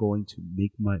 I'm going to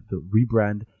make the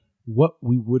rebrand what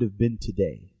we would have been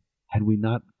today. Had we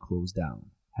not closed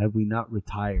down, had we not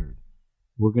retired,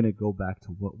 we're going to go back to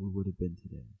what we would have been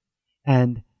today.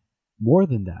 And more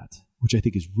than that, which I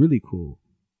think is really cool,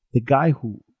 his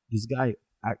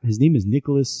name is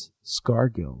Nicholas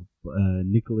Scargill.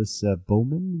 Nicholas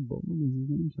Bowman? Bowman is his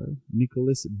name? Sorry.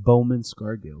 Nicholas Bowman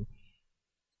Scargill.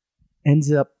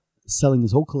 Ends up selling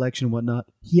his whole collection and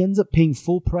whatnot. He ends up paying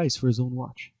full price for his own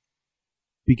watch.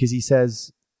 Because he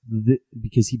says,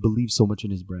 because he believes so much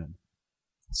in his brand.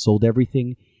 sold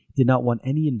everything, did not want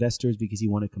any investors because he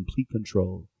wanted complete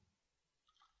control.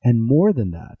 And more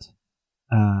than that,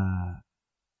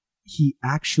 he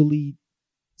actually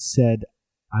said,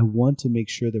 I want to make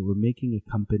sure that we're making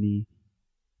a company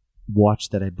watch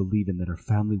that I believe in, that our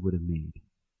family would have made.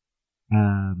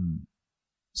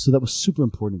 So that was super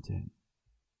important to him.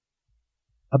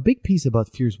 A big piece about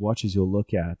Fears watches you'll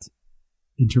look at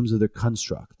in terms of their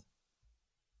construct.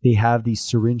 They have these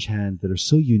syringe hands that are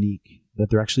so unique that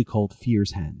they're actually called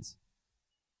Fears hands.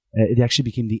 It actually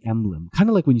became the emblem. Kind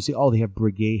of like when you say, oh, they have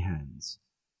Breguet hands.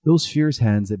 Those Fears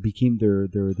hands that became their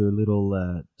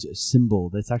little symbol.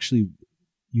 That's actually,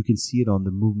 you can see it on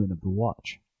the movement of the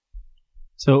watch.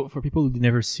 So for people who've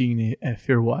never seen a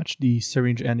Fear watch, the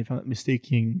syringe end, if I'm not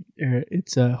mistaken,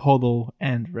 it's a hollow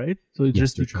end, right? So it's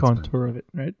just the contour of it,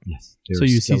 right? Yes. So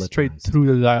you see straight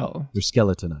through the dial. They're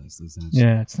skeletonized. Essentially.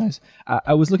 Yeah, it's nice.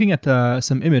 I was looking at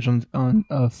some image on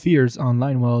Fears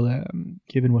online while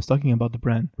Kevin was talking about the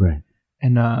brand. Right.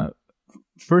 And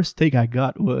first take I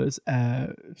got was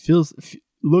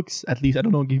looks, at least, I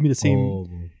don't know, give me the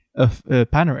same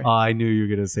Panerai. I knew you were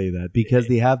going to say that because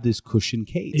they have this cushion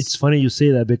case. It's funny you say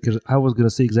that because I was going to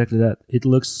say exactly that. It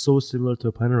looks so similar to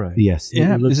a Panerai. Yes.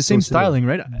 Yeah, it's the same styling,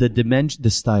 right? The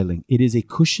styling. It is a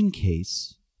cushion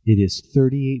case. It is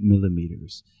 38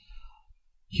 millimeters.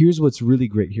 Here's what's really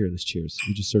great. Here, let's cheers.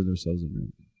 We just served ourselves a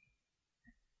drink.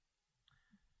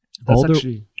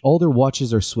 All their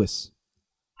watches are Swiss.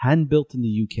 Hand built in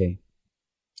the UK.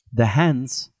 The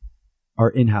hands are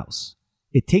in-house.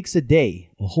 It takes a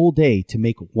whole day to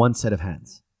make one set of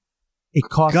hands. It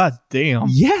costs... God damn.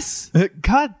 Yes!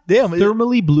 God damn.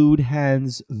 Thermally blued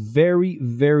hands. Very,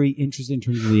 very interesting in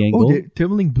terms of the angle. Oh, they're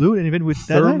thermally blued, and even with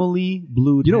that... Thermally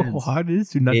blued You know hands. how hard it is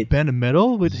to not bend a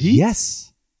metal with heat?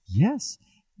 Yes. Yes.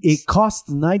 It costs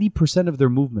 90% of their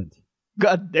movement.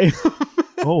 God damn.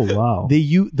 Oh, wow.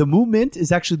 The movement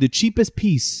is actually the cheapest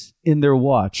piece in their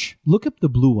watch. Look up the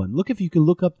blue one. Look if you can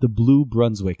look up the blue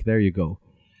Brunswick. There you go.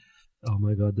 Oh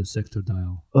my God, the sector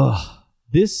dial. Ugh.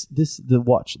 The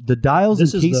watch. The dials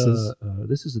and cases.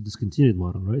 This is a discontinued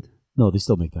model, right? No, they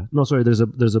still make that. No, sorry. There's a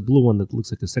blue one that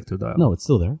looks like a sector dial. No, it's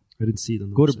still there. I didn't see it on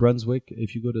the Go to website. Brunswick.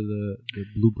 If you go to the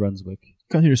blue Brunswick.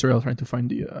 Continue, sorry, I was trying to find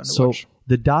the watch.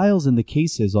 The dials and the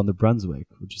cases on the Brunswick,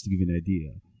 just to give you an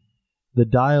idea, the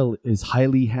dial is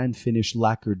highly hand-finished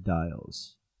lacquered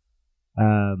dials.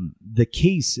 The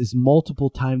case is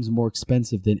multiple times more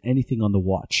expensive than anything on the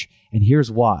watch. And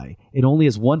here's why. It only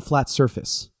has one flat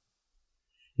surface.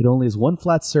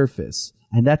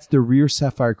 And that's the rear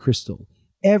sapphire crystal.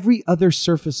 Every other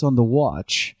surface on the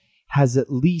watch has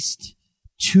at least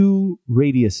 2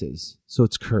 radiuses, so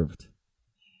it's curved.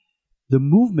 The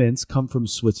movements come from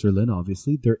Switzerland,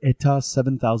 obviously. They're ETA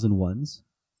 7001s,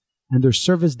 and they're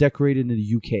service decorated in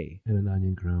the UK. And an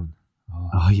onion crown.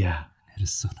 Oh, yeah. It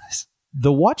is so nice.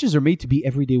 The watches are made to be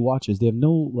everyday watches. They have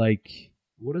no,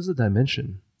 What is the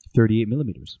dimension? 38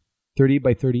 millimeters. 38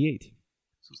 by 38.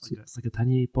 So it's like a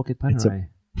tiny pocket Panerai.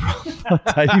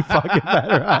 Tiny pocket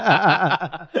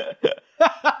Panerai.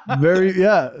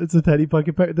 It's a tiny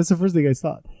pocket Panerai. That's the first thing I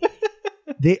thought.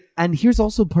 And here's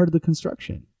also part of the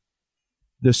construction.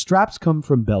 The straps come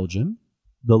from Belgium.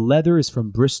 The leather is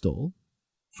from Bristol,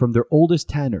 from their oldest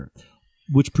tanner,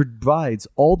 which provides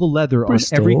all the leather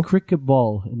Bristol? on every cricket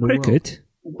ball in the world. Cricket?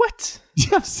 What?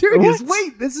 Yeah, I'm serious. What?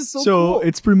 Wait, this is so So cool.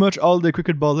 it's pretty much all the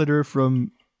cricket ball leather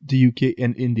from the UK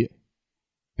and India.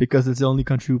 Because it's the only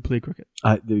country who play cricket.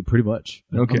 Pretty much.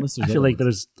 Okay. Unless I there's feel like other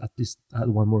ones. there's at least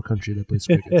one more country that plays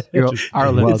cricket.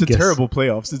 Ireland. Wild It's a guess. terrible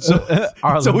playoffs. It's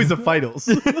always the finals.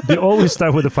 They always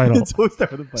start with the final. It's always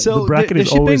start with the fight. So The bracket they're is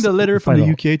shipping always the leather the from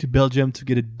the final. UK to Belgium to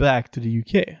get it back to the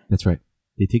UK. That's right.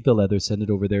 They take the leather, send it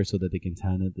over there so that they can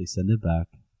tan it. They send it back.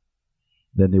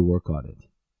 Then they work on it.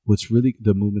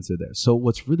 The movements are there. So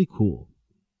what's really cool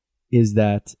is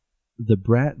that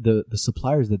the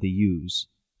suppliers that they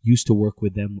used to work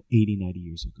with them 80, 90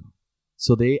 years ago.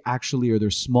 So they actually are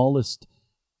their smallest,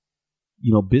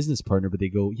 business partner, but they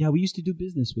go, yeah, we used to do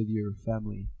business with your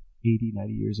family 80,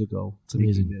 90 years ago. It's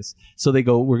amazing. This. So they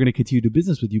go, we're going to continue to do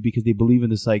business with you because they believe in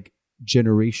this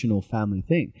generational family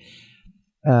thing.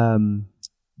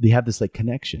 They have this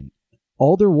connection.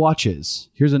 All their watches,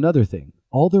 here's another thing.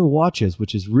 All their watches,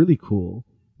 which is really cool,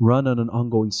 run on an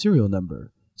ongoing serial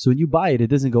number. So when you buy it, it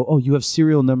doesn't go, oh, you have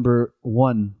serial number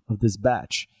 1 of this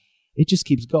batch. It just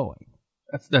keeps going.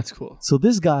 That's cool. So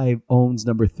this guy owns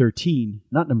number 13,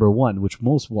 not number 1, which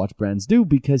most watch brands do,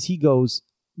 because he goes,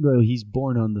 well, he's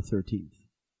born on the 13th.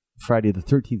 Friday the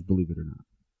 13th, believe it or not.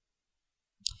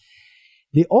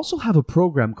 They also have a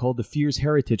program called the Fears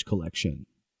Heritage Collection.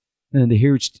 And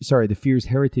the Fears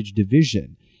Heritage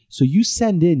Division. So you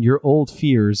send in your old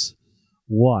Fears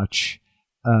watch,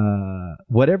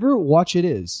 whatever watch it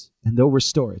is, and they'll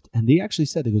restore it. And they actually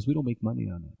said, it goes, we don't make money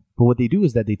on it. But what they do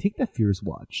is that they take that Fears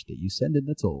watch that you send in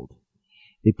that's old,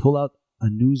 they pull out a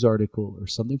news article or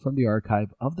something from the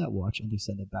archive of that watch, and they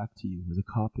send it back to you as a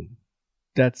copy.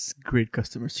 That's great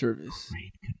customer service.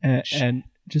 And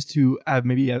just to add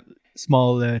maybe a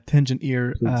small tangent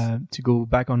here, to go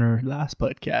back on our last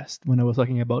podcast when I was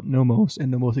talking about Nomos,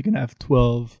 and Nomos you can have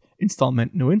 12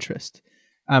 installment, no interest.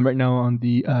 I'm right now on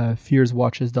the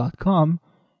fearswatches.com,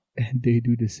 and they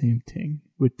do the same thing.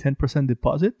 With 10%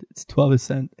 deposit, it's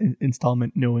 12%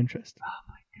 installment, no interest. Oh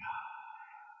my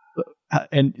God.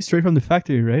 And straight from the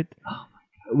factory, right? Oh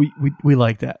my God. We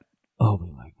like that. Oh,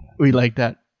 we like that. We like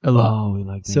that a lot. Oh, we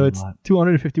like that so a it's lot.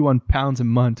 £251 a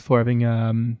month for having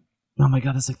Oh my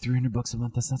God, that's like $300 a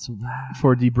month. That's not so bad.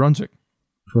 for the Brunswick.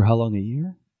 For how long? A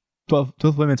year? 12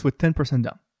 payments with 10%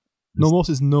 down. Nomos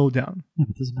is no down. Yeah,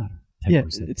 but it doesn't matter. 10% Yeah,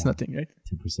 it's down. nothing, right?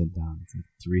 10% down. It's like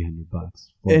 $300.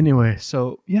 Anyway,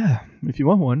 so yeah, if you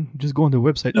want one, just go on the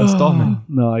website, installment.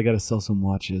 No, I gotta sell some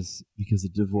watches because the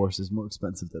divorce is more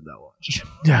expensive than that watch.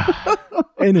 Yeah.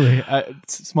 Anyway,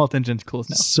 small tangent, close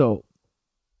now. So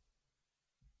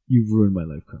you've ruined my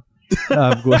life, Carl.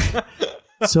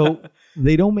 So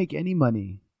they don't make any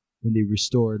money when they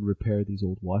restore and repair these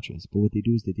old watches, but what they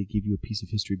do is that they give you a piece of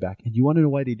history back. And you want to know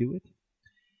why they do it?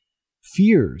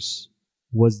 Fears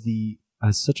was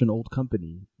as such an old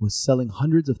company, was selling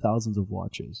hundreds of thousands of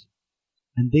watches.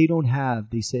 And they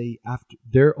say after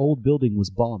their old building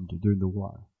was bombed during the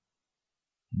war.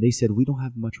 And they said, we don't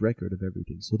have much record of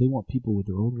everything. So they want people with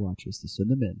their old watches to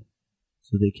send them in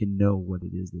so they can know what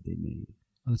it is that they made.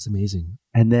 Oh, that's amazing.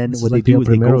 And then This what is they like do the is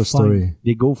they Primero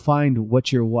go find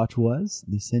what your watch was.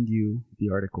 They send you the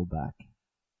article back.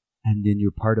 And then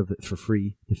you're part of it for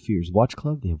free. The Fears Watch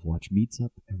Club, they have watch meets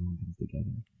up. Everyone comes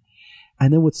together.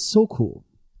 And then what's so cool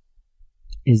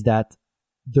is that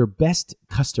their best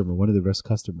customer, one of their best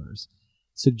customers,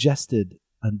 suggested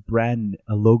a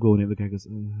logo, and the guy goes,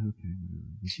 okay,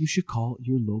 you should call,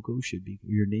 your name should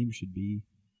be,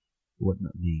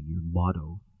 your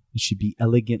motto, it should be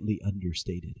elegantly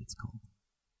understated, it's called.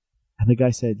 And the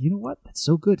guy said, you know what, that's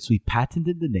so good. So he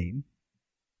patented the name,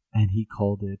 and he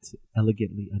called it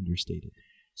elegantly understated.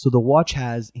 So the watch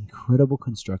has incredible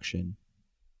construction.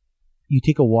 You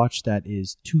take a watch that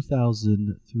is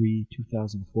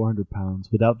 2,400 pounds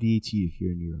without VAT if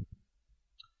you're in Europe.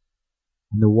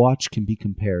 And the watch can be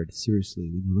compared, seriously,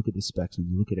 when you look at the specs, when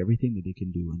you look at everything that they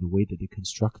can do and the way that they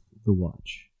construct the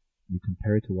watch, you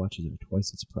compare it to watches that are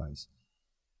twice its price,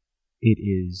 it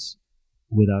is,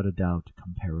 without a doubt,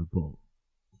 comparable.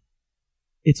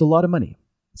 It's a lot of money.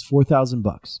 It's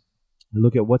 $4,000. You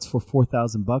look at what's for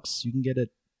 $4,000, you can get a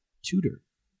Tudor.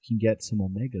 You can get some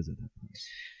Omegas at that price.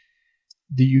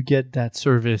 Do you get that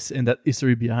service and that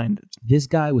history behind it? This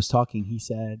guy was talking, he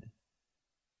said,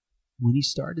 when he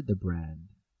started the brand,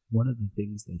 one of the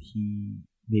things that he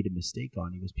made a mistake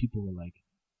on, people were like,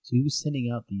 so he was sending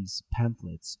out these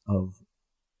pamphlets of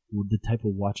the type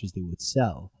of watches they would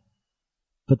sell.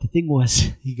 But the thing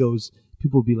was, he goes,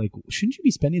 people would be like, shouldn't you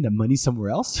be spending that money somewhere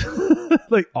else?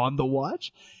 Like on the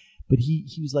watch? But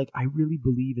he was like, I really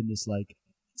believe in this, like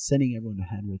sending everyone a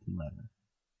handwritten letter.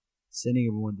 Sending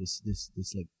everyone this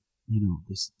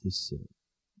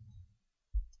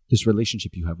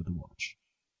relationship you have with the watch.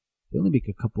 They only make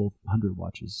a couple hundred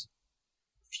watches,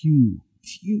 few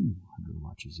hundred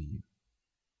watches a year.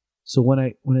 So when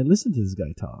I listen to this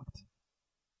guy talk,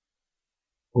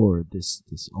 or this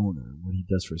owner, what he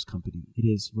does for his company, it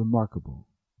is remarkable.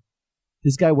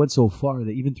 This guy went so far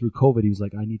that even through COVID, he was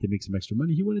like, I need to make some extra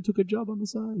money. He went and took a job on the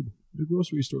side at a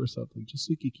grocery store or something, just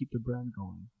so he could keep the brand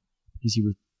going. Because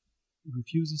he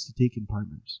refuses to take in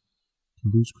partners,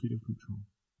 to lose creative control.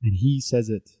 And he says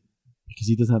it because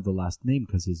he doesn't have the last name,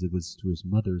 because it was through his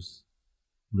mother's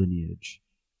lineage.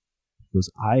 He goes,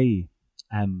 I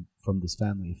am from this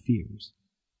family of Fears,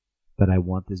 but I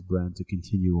want this brand to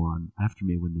continue on after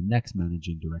me when the next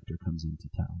managing director comes into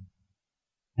town.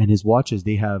 And his watches,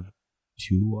 they have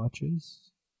 2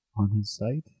 watches on his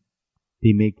site.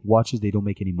 They make watches they don't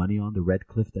make any money on, the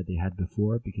Redcliffe that they had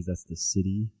before, because that's the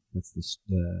city, that's the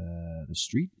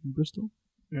street in Bristol.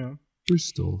 Yeah.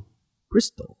 Bristol.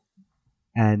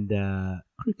 And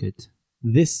Cricket.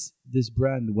 This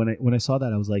brand, when I saw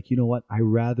that, I was like, you know what? I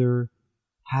rather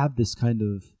have this kind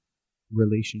of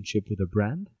relationship with a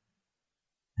brand,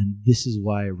 and this is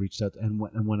why I reached out. And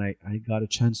when I got a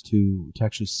chance to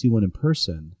actually see one in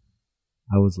person,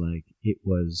 I was like, it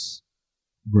was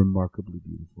remarkably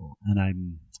beautiful, and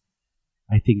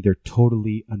I think they're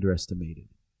totally underestimated.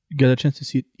 You got a chance to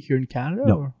see it here in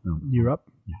Canada or no.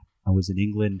 Europe? Yeah, I was in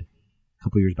England a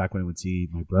couple of years back when I would see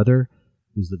my brother,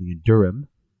 who was living in Durham,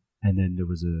 and then there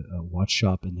was a watch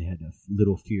shop, and they had a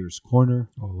Little Fears corner,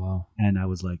 Oh wow. and I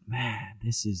was like, man,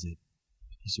 these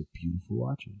are beautiful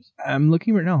watches. I'm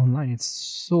looking right now online. It's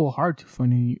so hard to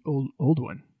find any old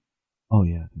one. Oh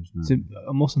yeah, there's not. It's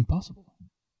almost impossible.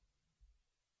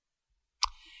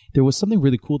 There was something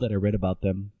really cool that I read about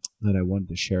them that I wanted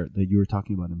to share, that you were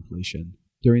talking about inflation.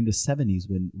 During the 70s,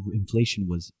 when inflation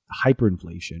was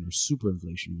hyperinflation or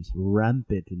superinflation was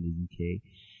rampant in the UK,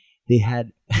 they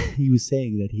had, he was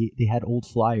saying that they had old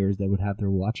flyers that would have their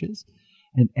watches,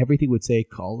 and everything would say,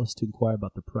 call us to inquire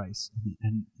about the price.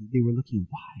 And they were looking,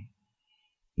 why?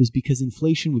 It was because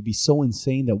inflation would be so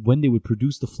insane that when they would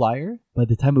produce the flyer, by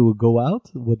the time it would go out,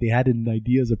 what they had in an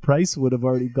idea as a price would have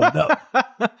already gone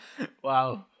up.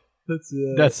 Wow. That's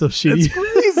so shitty. That's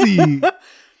crazy.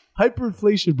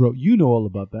 Hyperinflation, bro. You know all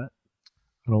about that.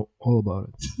 I know all about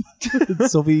it.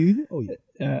 Sophie, you? Oh,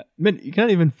 yeah. Man, you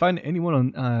can't even find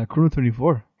anyone on Chrono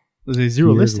 24. There's a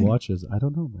zero Fears listing. watches. I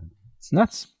don't know, man. It's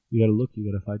nuts. You gotta look. You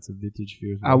gotta find some vintage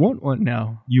Fears watches. I want one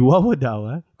now. You want one now,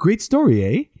 huh? Great story,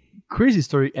 eh? Crazy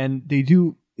story, and they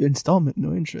do installment,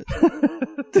 no interest.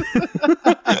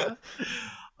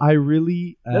 I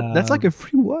really... That's like a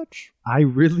free watch. I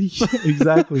really...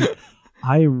 exactly.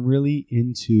 I am really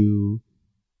into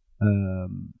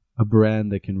a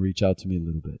brand that can reach out to me a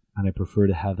little bit. And I prefer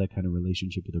to have that kind of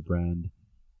relationship with a brand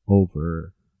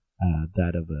over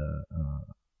that of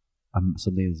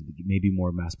something that's maybe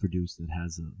more mass-produced that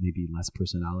has maybe less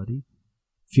personality.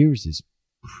 Fears is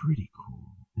pretty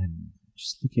cool. And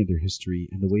just looking at their history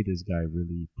and the way this guy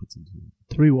really puts into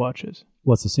it. 3 watches.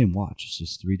 Well, it's the same watch. It's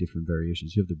just 3 different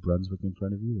variations. You have the Brunswick in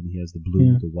front of you, and he has the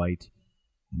blue, the white,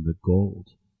 and the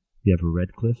gold. You have a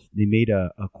Redcliffe. They made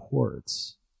a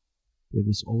quartz. They have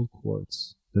this old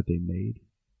quartz that they made.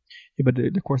 Yeah, but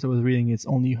the course I was reading, it's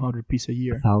only 100 pieces a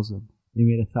year. 1,000. They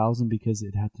made 1,000 because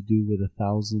it had to do with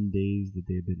 1,000 days that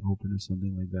they had been open or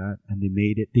something like that. And they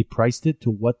made it. They priced it to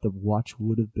what the watch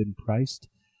would have been priced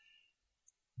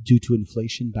due to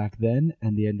inflation back then,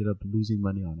 and they ended up losing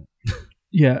money on it.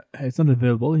 Yeah, it's not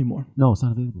available anymore. No, it's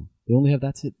not available. They only have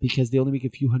that's it because they only make a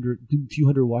few hundred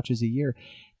watches a year.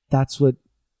 That's what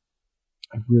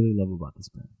I really love about this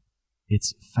brand.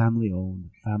 It's family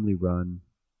owned, family run.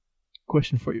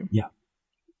 Question for you. Yeah.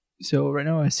 So right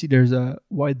now I see there's a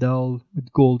white dial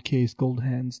with gold case, gold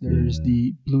hands. There's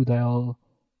the blue dial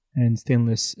and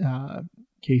stainless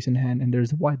case and hand, and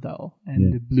there's the white dial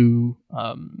and the blue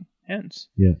hands.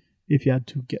 Yeah. If you had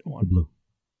to get one. The blue.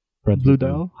 Blue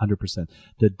dial? 100%.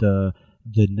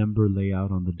 The number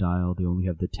layout on the dial, they only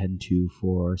have the 10, 2,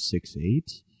 4, 6,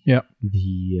 8. Yeah.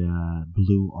 The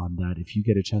blue on that, if you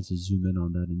get a chance to zoom in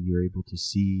on that and you're able to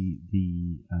see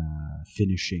the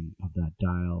finishing of that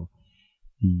dial,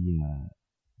 the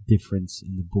difference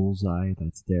in the bullseye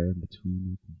that's there in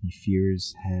between the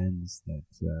Fears hands that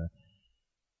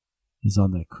is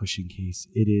on that cushion case.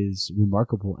 It is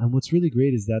remarkable. And what's really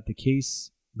great is that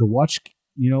the watch,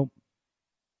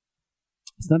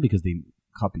 it's not because they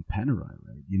copied Panerai,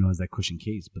 right? As that cushion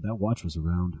case, but that watch was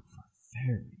around for a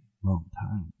very long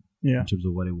time. Yeah. In terms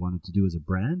of what it wanted to do as a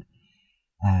brand.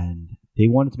 And they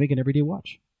wanted to make an everyday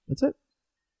watch. That's it.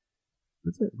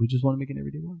 We just want to make an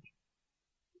everyday watch.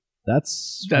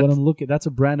 That's what I'm looking. That's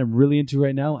a brand I'm really into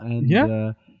right now,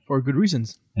 and for good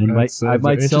reasons. And I might sell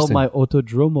interesting. my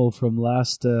Autodromo from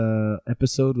last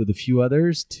episode with a few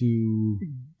others to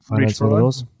Finance one of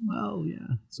those. Well,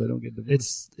 yeah. So I don't get the.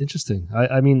 It's interesting.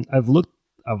 I mean, I've looked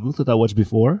at that watch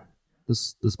before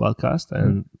this podcast,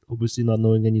 and obviously not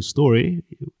knowing any story,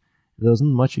 there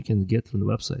isn't much you can get from the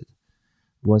website.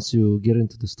 Once you get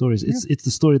into the stories, it's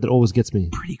the story that always gets me.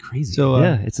 Pretty crazy. So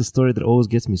it's a story that always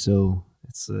gets me. So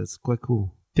it's quite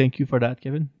cool. Thank you for that,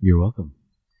 Kevin. You're welcome.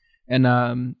 And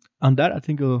on that, I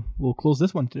think we'll close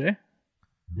this one today.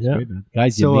 Yeah, great, man.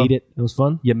 Guys, you made it. It was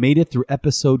fun. You made it through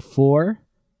episode 4.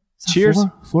 Cheers.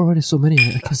 Four already. So many.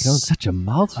 I can't count. Such a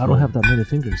mouthful. I don't have that many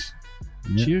fingers.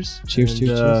 Yeah. Cheers. Cheers. And,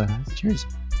 cheers. uh, Cheers.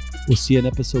 We'll see you in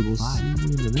episode 5. We'll see you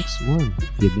in the next one.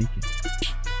 If you make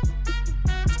it.